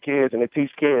inspire kids and to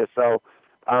teach kids. So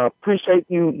appreciate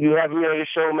you having me on your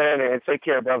show, man, and take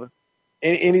care, brother.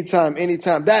 Anytime.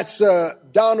 That's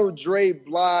Donald Dre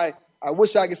Bly. I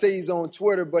wish I could say he's on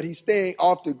Twitter, but he's staying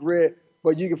off the grid.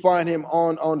 But you can find him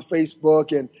on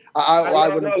Facebook, and I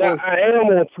would employ. I am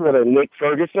on Twitter, Nick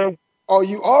Ferguson. Oh,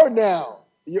 you are now.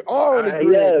 You are on the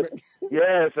grid.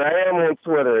 Yes, I am on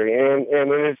Twitter, and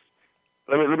it's.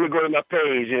 Let me go to my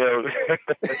page. You know,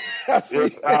 it's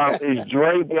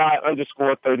Dre Bly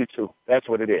 _32. That's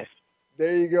what it is.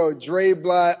 There you go, Dre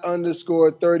Bly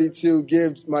 _32.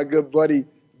 Give my good buddy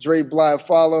Dre Bly a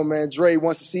follow, man. Dre,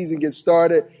 once the season gets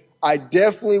started, I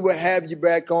definitely will have you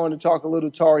back on to talk a little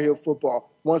Tar Heel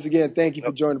football. Once again, thank you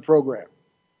for joining the program.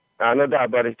 No doubt,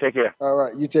 buddy. Take care. All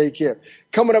right, you take care.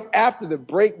 Coming up after the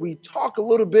break, we talk a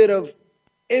little bit of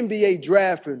NBA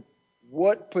draft and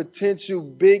what potential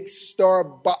big star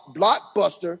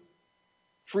blockbuster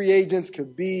free agents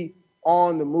could be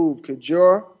on the move. Could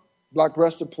your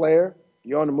blockbuster player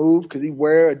be on the move? Could he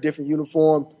wear a different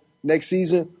uniform next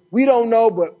season? We don't know,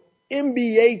 but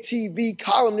NBATv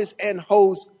columnist and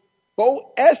host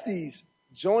Beau Estes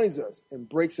joins us and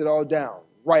breaks it all down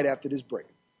right after this break.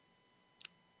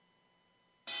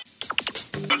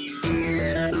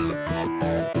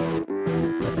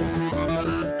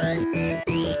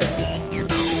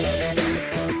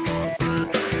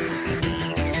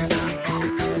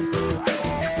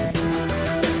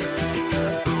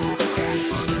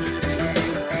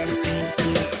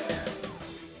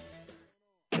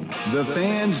 The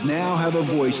fans now have a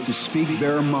voice to speak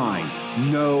their mind.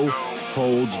 No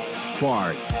holds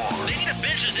barred. They need to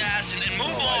bench his ass and move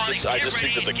on. I just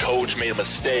think that the coach made a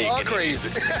mistake. All crazy.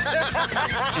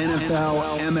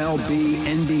 NFL, MLB,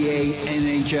 NBA,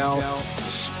 NHL.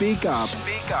 Speak up.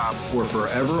 Or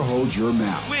forever hold your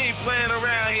mouth. We ain't playing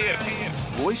around here.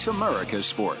 Voice America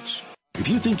Sports. If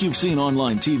you think you've seen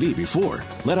online TV before,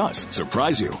 let us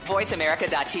surprise you.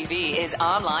 VoiceAmerica.tv is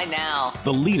online now.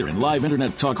 The leader in live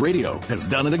internet talk radio has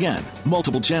done it again.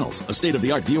 Multiple channels, a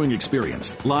state-of-the-art viewing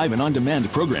experience, live and on-demand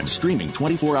programs streaming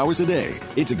 24 hours a day.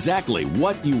 It's exactly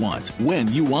what you want, when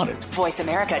you want it.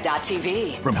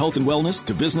 VoiceAmerica.tv. From health and wellness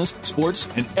to business, sports,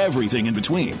 and everything in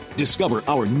between. Discover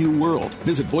our new world.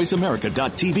 Visit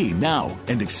VoiceAmerica.tv now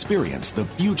and experience the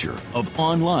future of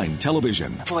online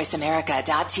television.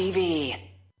 VoiceAmerica.tv.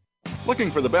 Looking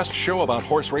for the best show about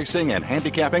horse racing and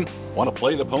handicapping? Want to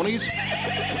play the ponies?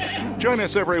 Join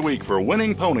us every week for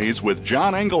Winning Ponies with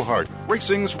John Englehart,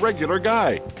 racing's regular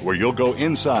guy, where you'll go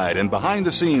inside and behind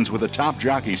the scenes with the top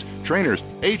jockeys, trainers,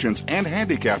 agents, and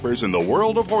handicappers in the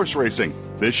world of horse racing.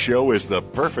 This show is the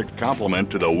perfect complement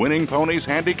to the Winning Ponies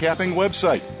handicapping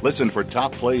website. Listen for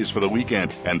top plays for the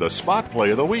weekend and the spot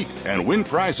play of the week and win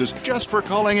prizes just for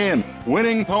calling in.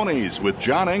 Winning Ponies with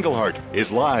John Englehart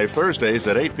is live Thursdays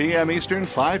at 8 p.m. Eastern,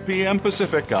 5 p.m.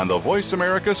 Pacific on the Voice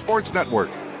America Sports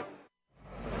Network.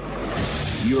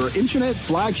 Your internet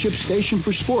flagship station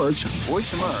for sports.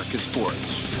 Voice America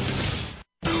Sports.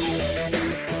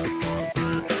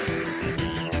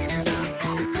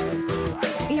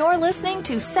 You're listening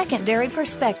to Secondary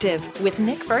Perspective with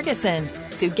Nick Ferguson.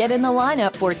 To get in the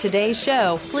lineup for today's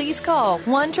show, please call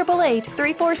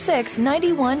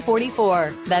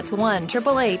 1-888-346-9144. That's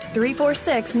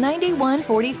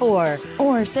 1-888-346-9144.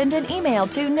 Or send an email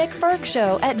to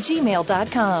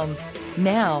nickfergshow@gmail.com.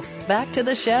 Now, back to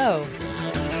the show.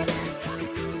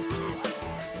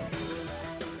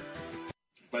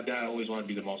 My dad always wanted to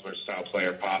be the most versatile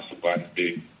player possible I could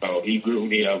be. So he grew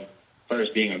me up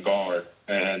first being a guard.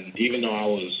 And even though I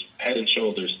was head and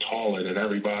shoulders taller than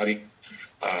everybody,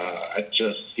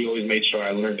 he always made sure I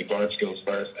learned the guard skills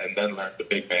first and then learned the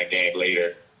big man game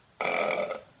later.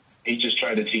 He just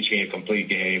tried to teach me a complete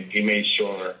game. He made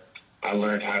sure I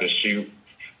learned how to shoot,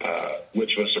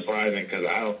 which was surprising because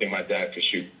I don't think my dad could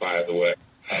shoot, by the way.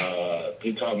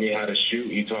 He taught me how to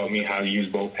shoot. He taught me how to use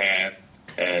both hands.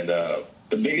 And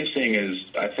the biggest thing is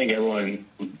I think everyone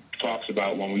talks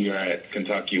about when we were at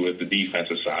Kentucky with the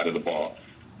defensive side of the ball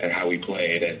and how we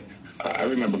played. And I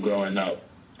remember growing up,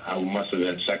 I must have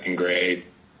been second grade,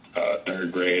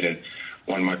 third grade, and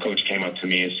when my coach came up to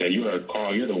me and said, you're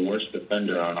the worst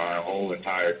defender on our whole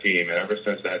entire team. And ever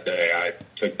since that day, I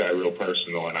took that real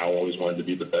personal, and I always wanted to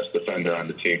be the best defender on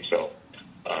the team. So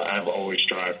I've always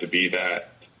strived to be that.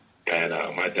 And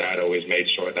my dad always made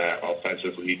sure that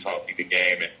offensively he taught me the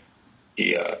game. And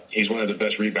he's one of the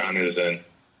best rebounders in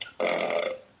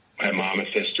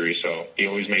Monmouth history. So he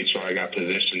always made sure I got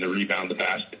positioned to rebound the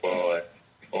basketball and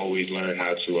always learn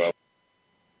how to.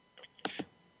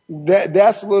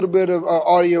 That's a little bit of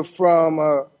audio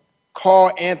from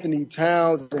Carl Anthony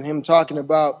Towns and him talking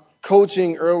about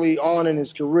coaching early on in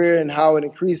his career and how it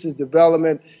increases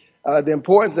development, the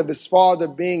importance of his father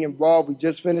being involved. We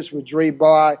just finished with Dre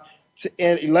Bly,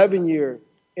 an 11-year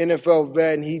NFL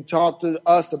vet, and he talked to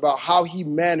us about how he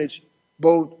managed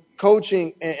both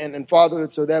coaching and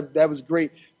fatherhood. So that was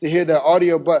great to hear that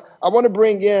audio. But I want to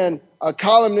bring in a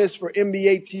columnist for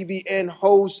NBATv and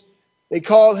host. They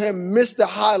call him Mr.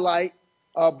 Highlight.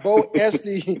 Beau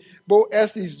Estes. Beau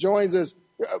Estes joins us.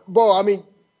 Beau, I mean,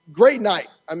 great night.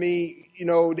 I mean, you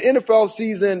know, the NFL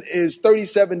season is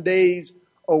 37 days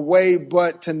away,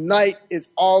 but tonight is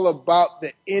all about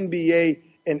the NBA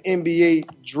and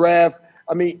NBA draft.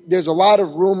 I mean, there's a lot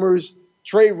of rumors,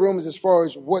 trade rumors as far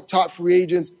as what top free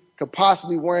agents could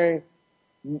possibly wearing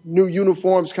new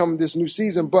uniforms coming this new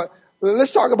season. But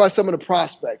let's talk about some of the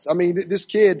prospects. I mean, this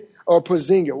kid,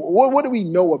 Porzingis, what do we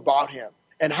know about him?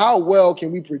 And how well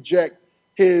can we project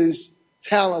his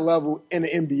talent level in the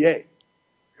NBA?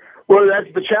 Well,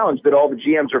 that's the challenge that all the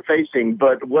GMs are facing.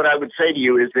 But what I would say to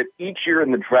you is that each year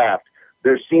in the draft,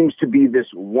 there seems to be this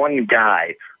one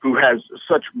guy who has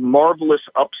such marvelous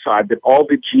upside that all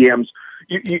the GMs,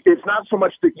 it's not so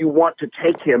much that you want to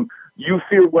take him. You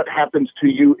fear what happens to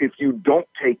you if you don't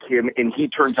take him and he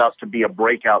turns out to be a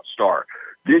breakout star.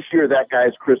 This year, that guy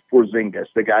is Chris Porzingis,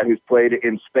 the guy who's played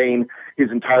in Spain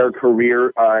his entire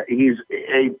career. He's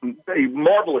a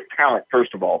marvelous talent,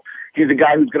 first of all. He's a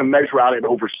guy who's going to measure out at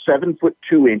over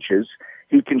 7'2".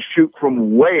 He can shoot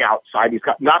from way outside. He's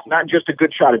got not just a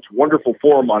good shot, it's wonderful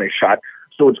form on his shot,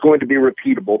 so it's going to be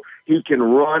repeatable. He can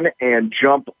run and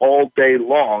jump all day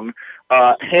long,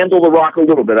 handle the rock a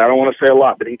little bit. I don't want to say a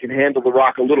lot, but he can handle the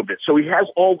rock a little bit. So he has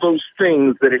all those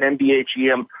things that an NBA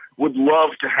GM would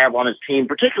love to have on his team,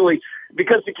 particularly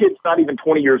because the kid's not even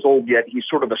 20 years old yet. He's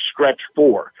sort of a stretch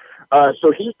four.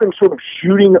 So he's been sort of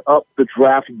shooting up the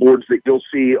draft boards that you'll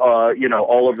see,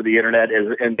 all over the internet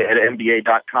and at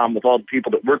NBA.com with all the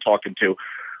people that we're talking to.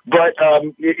 But,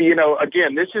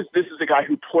 again, this is a guy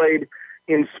who played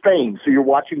in Spain. So you're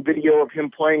watching video of him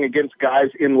playing against guys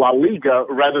in La Liga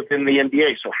rather than the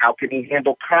NBA. So how can he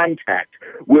handle contact?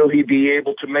 Will he be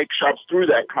able to make shots through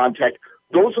that contact?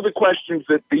 Those are the questions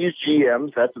that these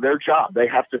GMs, that's their job. They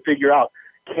have to figure out,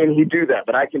 can he do that?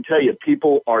 But I can tell you,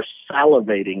 people are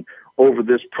salivating over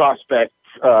this prospect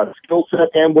skill set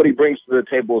and what he brings to the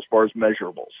table as far as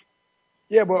measurables.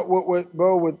 Yeah, but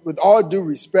with all due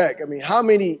respect, I mean, how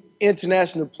many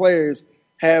international players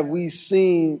have we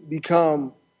seen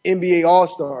become NBA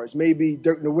All-Stars? Maybe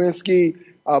Dirk Nowitzki,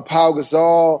 Pau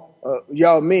Gasol,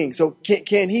 Yao Ming. So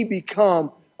can he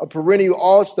become a perennial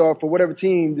all-star for whatever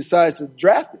team decides to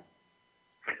draft him?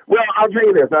 Well, I'll tell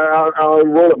you this. I'll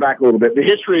roll it back a little bit. The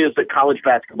history is that college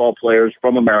basketball players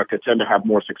from America tend to have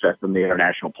more success than the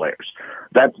international players.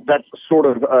 That's sort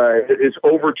of is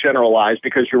overgeneralized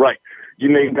because you're right.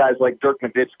 You name guys like Dirk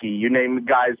Nowitzki. You name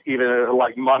guys even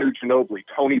like Manu Ginobili,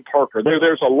 Tony Parker.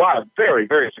 There's a lot of very,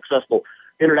 very successful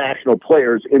international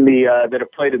players in the that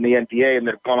have played in the NBA and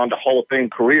that have gone on to Hall of Fame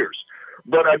careers.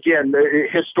 But again,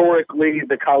 historically,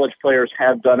 the college players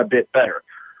have done a bit better.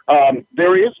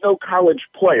 There is no college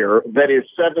player that is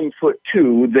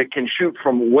 7'2" that can shoot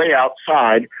from way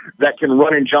outside, that can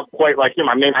run and jump quite like him.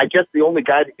 I mean, I guess the only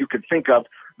guy that you could think of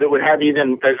that would have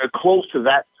even close to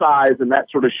that size and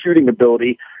that sort of shooting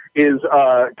ability is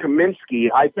Kaminsky.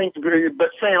 I think,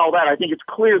 but saying all that, I think it's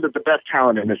clear that the best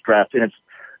talent in this draft, and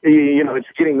it's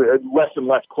getting less and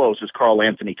less close, is Karl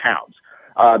Anthony Towns.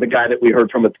 The guy that we heard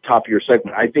from at the top of your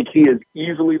segment. I think he is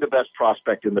easily the best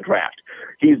prospect in the draft.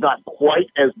 He's not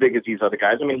quite as big as these other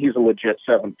guys. I mean, he's a legit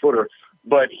 7-footer,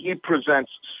 but he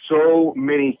presents so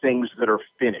many things that are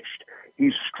finished.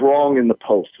 He's strong in the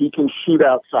post. He can shoot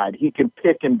outside. He can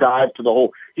pick and dive to the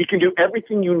hole. He can do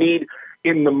everything you need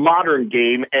in the modern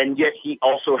game, and yet he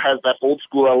also has that old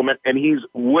school element, and he's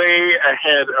way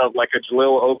ahead of like a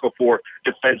Jahlil Okafor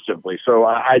defensively. So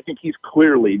I think he's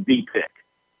clearly the pick.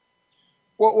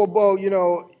 Well, Beau,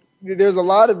 there's a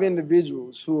lot of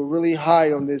individuals who are really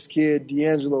high on this kid,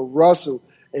 D'Angelo Russell,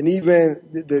 and even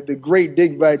the great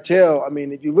Dick Vitale. I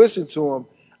mean, if you listen to him,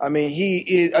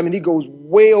 he goes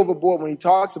way overboard when he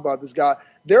talks about this guy.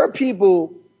 There are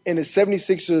people in the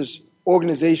 76ers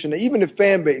organization, even the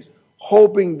fan base,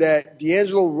 hoping that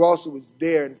D'Angelo Russell is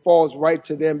there and falls right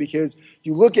to them, because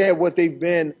you look at what they've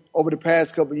been over the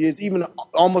past couple of years, even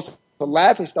almost a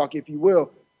laughingstock, if you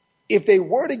will. If they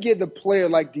were to get a player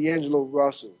like D'Angelo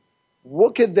Russell,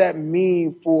 what could that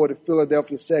mean for the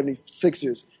Philadelphia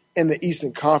 76ers in the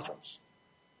Eastern Conference?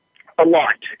 A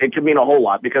lot. It could mean a whole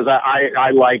lot, because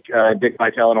I like Dick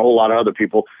Vitale and a whole lot of other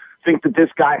people think that this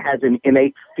guy has an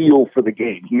innate feel for the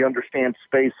game. He understands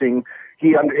spacing.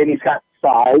 And he's got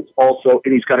size also,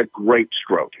 and he's got a great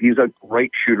stroke. He's a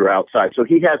great shooter outside. So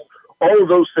he has all of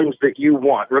those things that you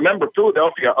want. Remember,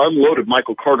 Philadelphia unloaded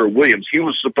Michael Carter-Williams. He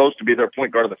was supposed to be their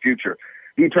point guard of the future.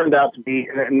 He turned out to be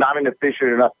not an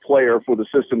efficient enough player for the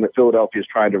system that Philadelphia is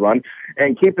trying to run.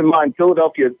 And keep in mind,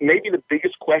 Philadelphia, maybe the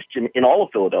biggest question in all of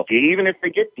Philadelphia, even if they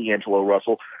get D'Angelo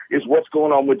Russell, is what's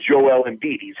going on with Joel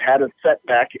Embiid. He's had a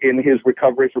setback in his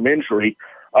recovery from injury.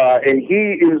 And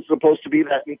he is supposed to be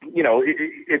that,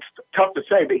 it's tough to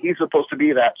say, but he's supposed to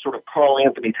be that sort of Karl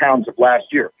Anthony Towns of last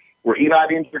year. Were he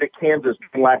not injured at Kansas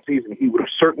last season, he would have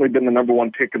certainly been the number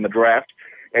one pick in the draft.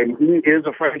 And he is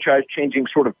a franchise-changing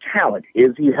sort of talent.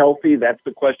 Is he healthy? That's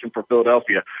the question for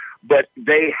Philadelphia. But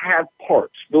they have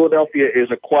parts. Philadelphia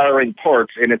is acquiring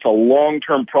parts, and it's a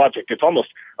long-term project. It's almost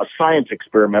a science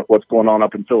experiment what's going on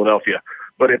up in Philadelphia.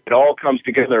 But if it all comes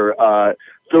together,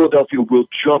 Philadelphia will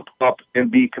jump up and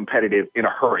be competitive in a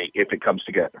hurry if it comes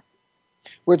together.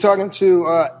 We're talking to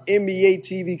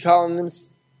NBATv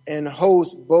columnist and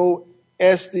host Beau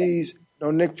Estes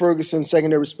on Nick Ferguson,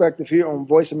 secondary perspective here on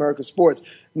Voice America Sports.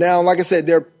 Now, like I said,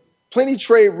 there are plenty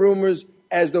trade rumors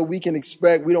as though we can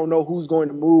expect. We don't know who's going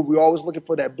to move. We're always looking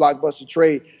for that blockbuster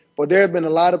trade. But there have been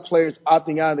a lot of players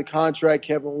opting out of the contract.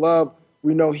 Kevin Love,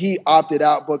 we know he opted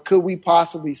out. But could we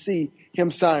possibly see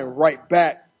him sign right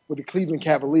back with the Cleveland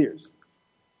Cavaliers?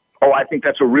 Oh, I think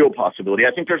that's a real possibility.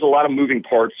 I think there's a lot of moving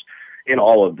parts in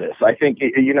all of this. I think,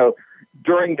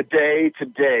 during the day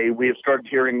today, we have started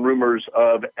hearing rumors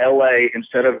of L.A.,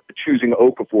 instead of choosing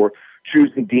Okafor,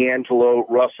 choosing D'Angelo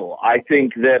Russell. I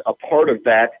think that a part of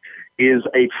that is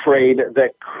a trade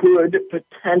that could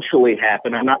potentially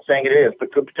happen. I'm not saying it is,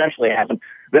 but could potentially happen,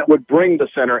 that would bring the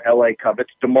center L.A.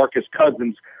 covets, DeMarcus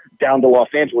Cousins, down to Los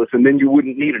Angeles, and then you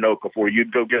wouldn't need an Okafor.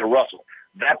 You'd go get a Russell.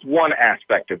 That's one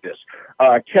aspect of this.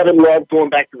 Kevin Love, going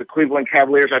back to the Cleveland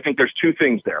Cavaliers, I think there's two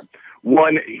things there.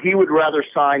 One, he would rather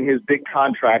sign his big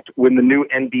contract when the new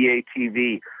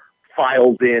NBATv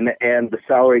files in and the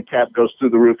salary cap goes through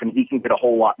the roof and he can get a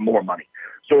whole lot more money.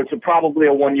 So it's probably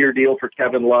a one-year deal for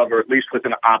Kevin Love, or at least with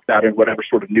an opt-out in whatever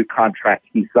sort of new contract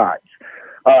he signs.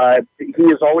 He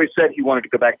has always said he wanted to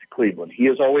go back to Cleveland. He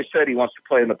has always said he wants to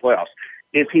play in the playoffs.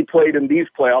 If he played in these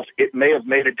playoffs, it may have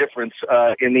made a difference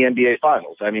in the NBA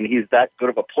Finals. I mean, he's that good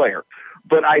of a player.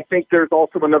 But I think there's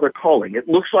also another calling. It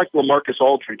looks like LaMarcus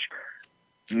Aldridge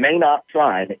may not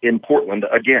sign in Portland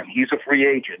again. He's a free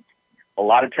agent. A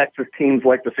lot of Texas teams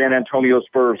like the San Antonio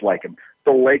Spurs like him.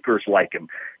 The Lakers like him.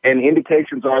 And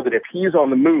indications are that if he's on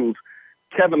the move,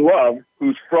 Kevin Love,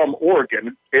 who's from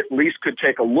Oregon, at least could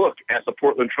take a look at the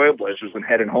Portland Trailblazers and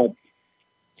heading home.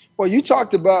 Well, you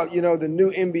talked about, the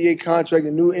new NBA contract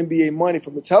and new NBA money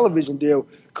from the television deal.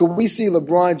 Could we see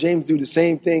LeBron James do the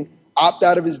same thing, opt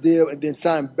out of his deal, and then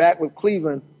sign back with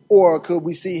Cleveland? Or could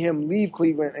we see him leave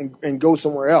Cleveland and go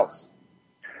somewhere else?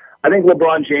 I think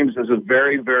LeBron James is a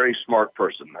very, very smart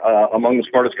person, among the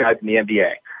smartest guys in the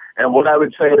NBA. And what I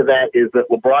would say to that is that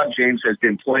LeBron James has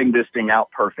been playing this thing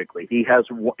out perfectly. He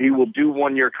will do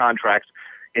one-year contracts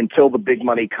until the big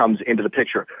money comes into the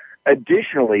picture.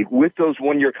 Additionally, with those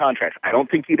one-year contracts, I don't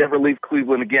think he'd ever leave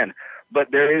Cleveland again. But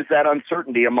there is that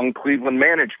uncertainty among Cleveland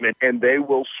management, and they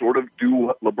will sort of do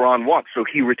what LeBron wants. So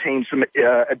he retains some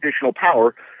additional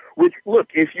power, which, look,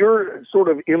 if you're sort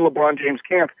of in LeBron James'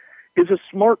 camp, is a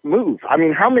smart move. I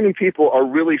mean, how many people are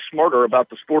really smarter about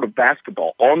the sport of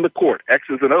basketball on the court,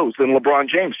 X's and O's, than LeBron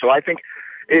James? So I think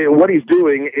what he's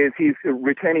doing is he's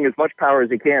retaining as much power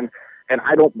as he can, and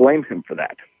I don't blame him for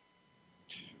that.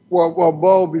 Well,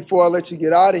 Beau, before I let you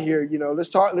get out of here,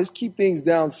 let's keep things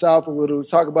down south a little. Let's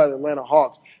talk about the Atlanta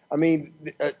Hawks. I mean,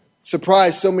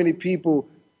 surprised so many people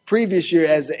previous year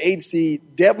as the 8th seed,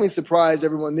 definitely surprised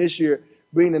everyone this year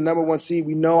being the number 1 seed.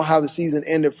 We know how the season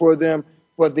ended for them,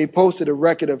 but they posted a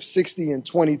record of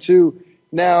 60-22.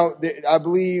 Now, I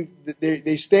believe that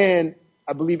they stand,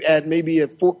 at maybe a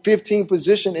 15th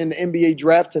position in the NBA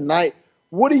draft tonight.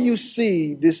 What do you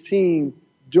see this team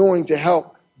doing to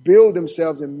help build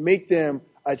themselves and make them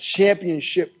a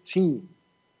championship team?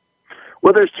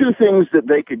 Well, there's two things that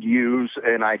they could use,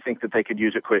 and I think that they could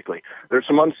use it quickly. There's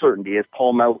some uncertainty. Is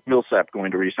Paul Millsap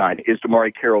going to resign? Is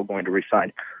DeMarre Carroll going to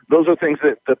resign? Those are things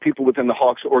that the people within the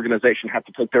Hawks organization have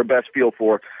to take their best feel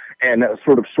for and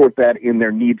sort of sort that in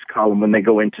their needs column when they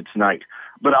go into tonight.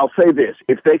 But I'll say this,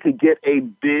 if they could get a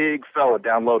big fella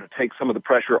down low to take some of the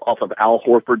pressure off of Al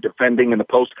Horford defending in the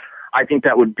post, I think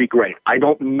that would be great. I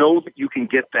don't know that you can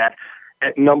get that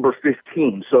at number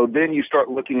 15. So then you start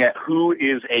looking at who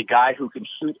is a guy who can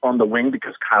shoot on the wing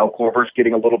because Kyle Korver's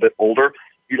getting a little bit older.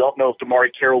 You don't know if DeMarre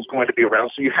Carroll's going to be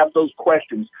around. So you have those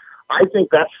questions. I think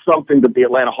that's something that the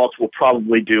Atlanta Hawks will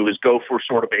probably do, is go for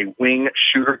sort of a wing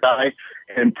shooter guy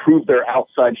and improve their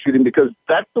outside shooting, because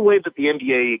that's the way that the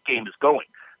NBA game is going.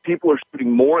 People are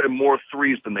shooting more and more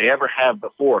threes than they ever have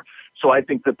before. So I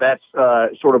think that that's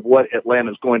sort of what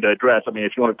Atlanta is going to address. I mean,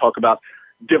 if you want to talk about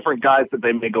different guys that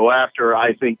they may go after,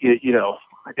 I think,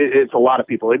 it's a lot of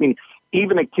people. I mean,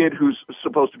 even a kid who's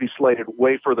supposed to be slated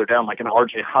way further down, like an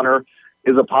R.J. Hunter,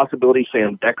 is a possibility.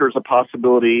 Sam Decker's a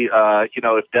possibility.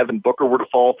 If Devin Booker were to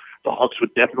fall, the Hawks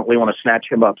would definitely want to snatch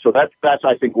him up. So that's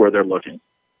I think, where they're looking.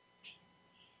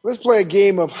 Let's play a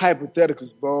game of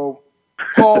hypotheticals, Beau.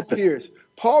 Paul Pierce.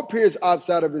 Paul Pierce opts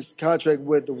out of his contract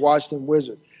with the Washington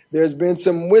Wizards. There's been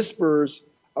some whispers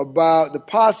about the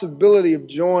possibility of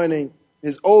joining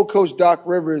his old coach, Doc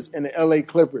Rivers, and the L.A.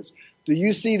 Clippers. Do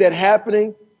you see that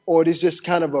happening, or it is just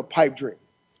kind of a pipe dream?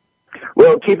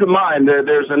 Well, keep in mind,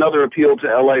 there's another appeal to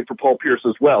L.A. for Paul Pierce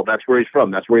as well. That's where he's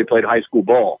from. That's where he played high school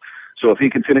ball. So if he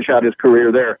could finish out his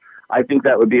career there, I think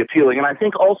that would be appealing. And I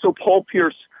think also Paul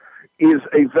Pierce is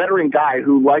a veteran guy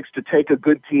who likes to take a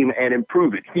good team and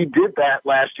improve it. He did that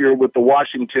last year with the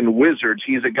Washington Wizards.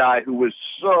 He's a guy who was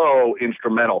so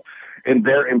instrumental in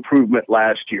their improvement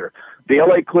last year. The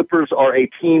LA Clippers are a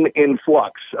team in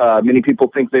flux. Many people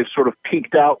think they've sort of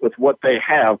peaked out with what they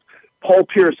have. Paul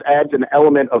Pierce adds an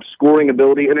element of scoring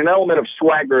ability and an element of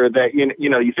swagger that,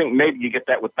 you think maybe you get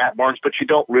that with Matt Barnes, but you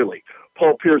don't really.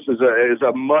 Paul Pierce is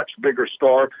a much bigger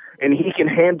star, and he can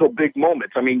handle big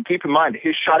moments. I mean, keep in mind,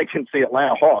 his shot against the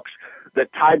Atlanta Hawks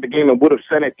that tied the game and would have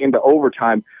sent it into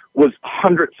overtime was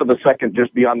hundredths of a second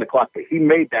just beyond the clock. But he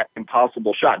made that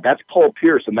impossible shot. That's Paul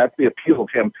Pierce, and that's the appeal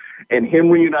of him. And him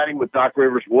reuniting with Doc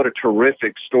Rivers, what a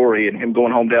terrific story. And him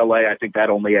going home to L.A., I think that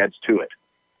only adds to it.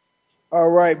 All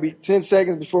right, 10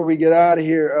 seconds before we get out of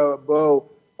here,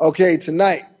 Beau. Okay,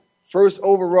 tonight, first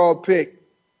overall pick,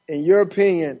 in your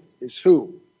opinion, is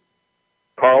who?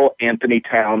 Karl Anthony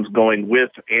Towns going with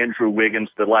Andrew Wiggins,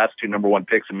 the last two number one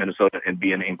picks in Minnesota, and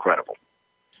being incredible.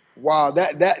 Wow,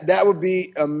 that would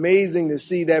be amazing to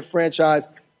see that franchise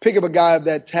pick up a guy of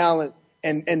that talent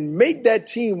and make that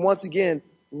team once again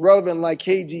relevant like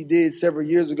KG did several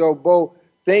years ago. Beau,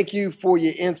 thank you for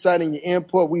your insight and your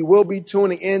input. We will be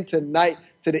tuning in tonight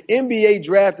to the NBA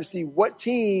draft to see what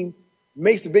team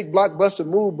makes the big blockbuster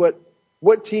move, but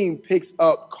what team picks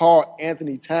up Karl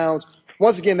Anthony Towns.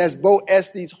 Once again, that's Beau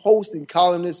Estes, host and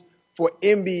columnist for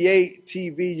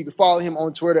NBATv. You can follow him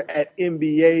on Twitter at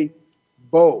NBA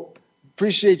Beau.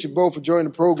 Appreciate you, Beau, for joining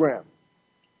the program.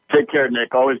 Take care,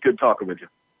 Nick. Always good talking with you.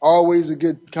 Always a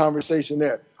good conversation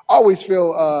there. Always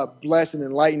feel blessed and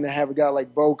enlightened to have a guy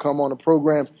like Beau come on the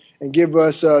program and give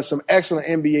us some excellent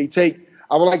NBA take.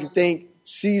 I would like to thank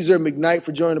Cezar McKnight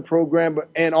for joining the program,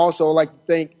 and also I'd like to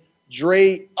thank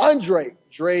Andre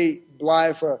Dre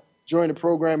Bly for joining the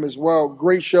program as well.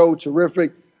 Great show,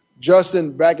 terrific.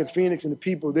 Justin back in Phoenix and the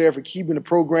people there for keeping the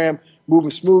program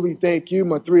moving smoothly. Thank you,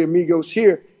 my three amigos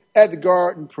here at the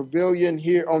Garden Pavilion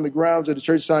here on the grounds of the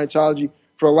Church of Scientology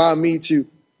for allowing me to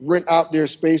rent out their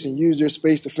space and use their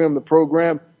space to film the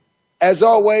program. As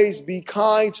always, be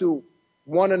kind to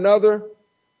one another.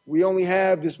 We only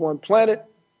have this one planet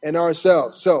and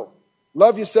ourselves. So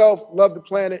love yourself, love the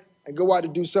planet, and go out to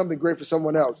do something great for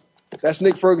someone else. That's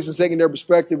Nick Ferguson, Secondary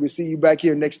Perspective. We'll see you back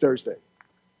here next Thursday.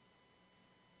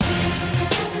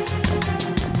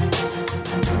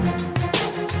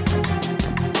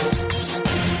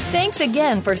 Thanks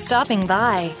again for stopping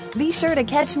by. Be sure to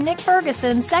catch Nick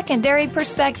Ferguson's Secondary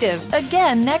Perspective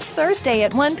again next Thursday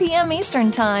at 1 p.m.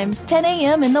 Eastern Time, 10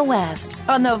 a.m. in the West,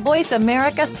 on the Voice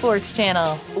America Sports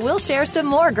Channel. We'll share some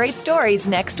more great stories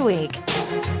next week.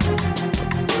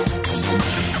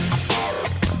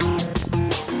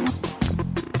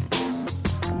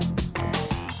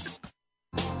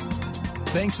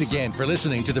 Thanks again for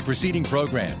listening to the preceding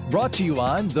program, brought to you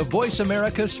on the Voice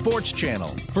America Sports Channel.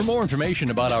 For more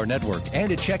information about our network and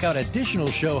to check out additional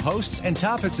show hosts and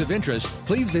topics of interest,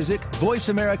 please visit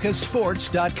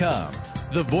voiceamericasports.com.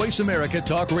 The Voice America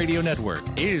Talk Radio Network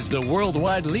is the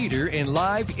worldwide leader in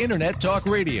live Internet talk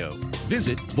radio.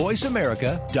 Visit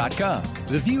voiceamerica.com.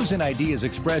 The views and ideas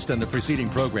expressed on the preceding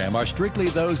program are strictly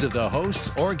those of the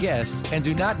hosts or guests and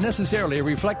do not necessarily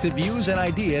reflect the views and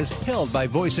ideas held by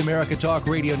Voice America Talk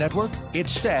Radio Network,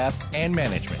 its staff, and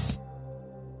management.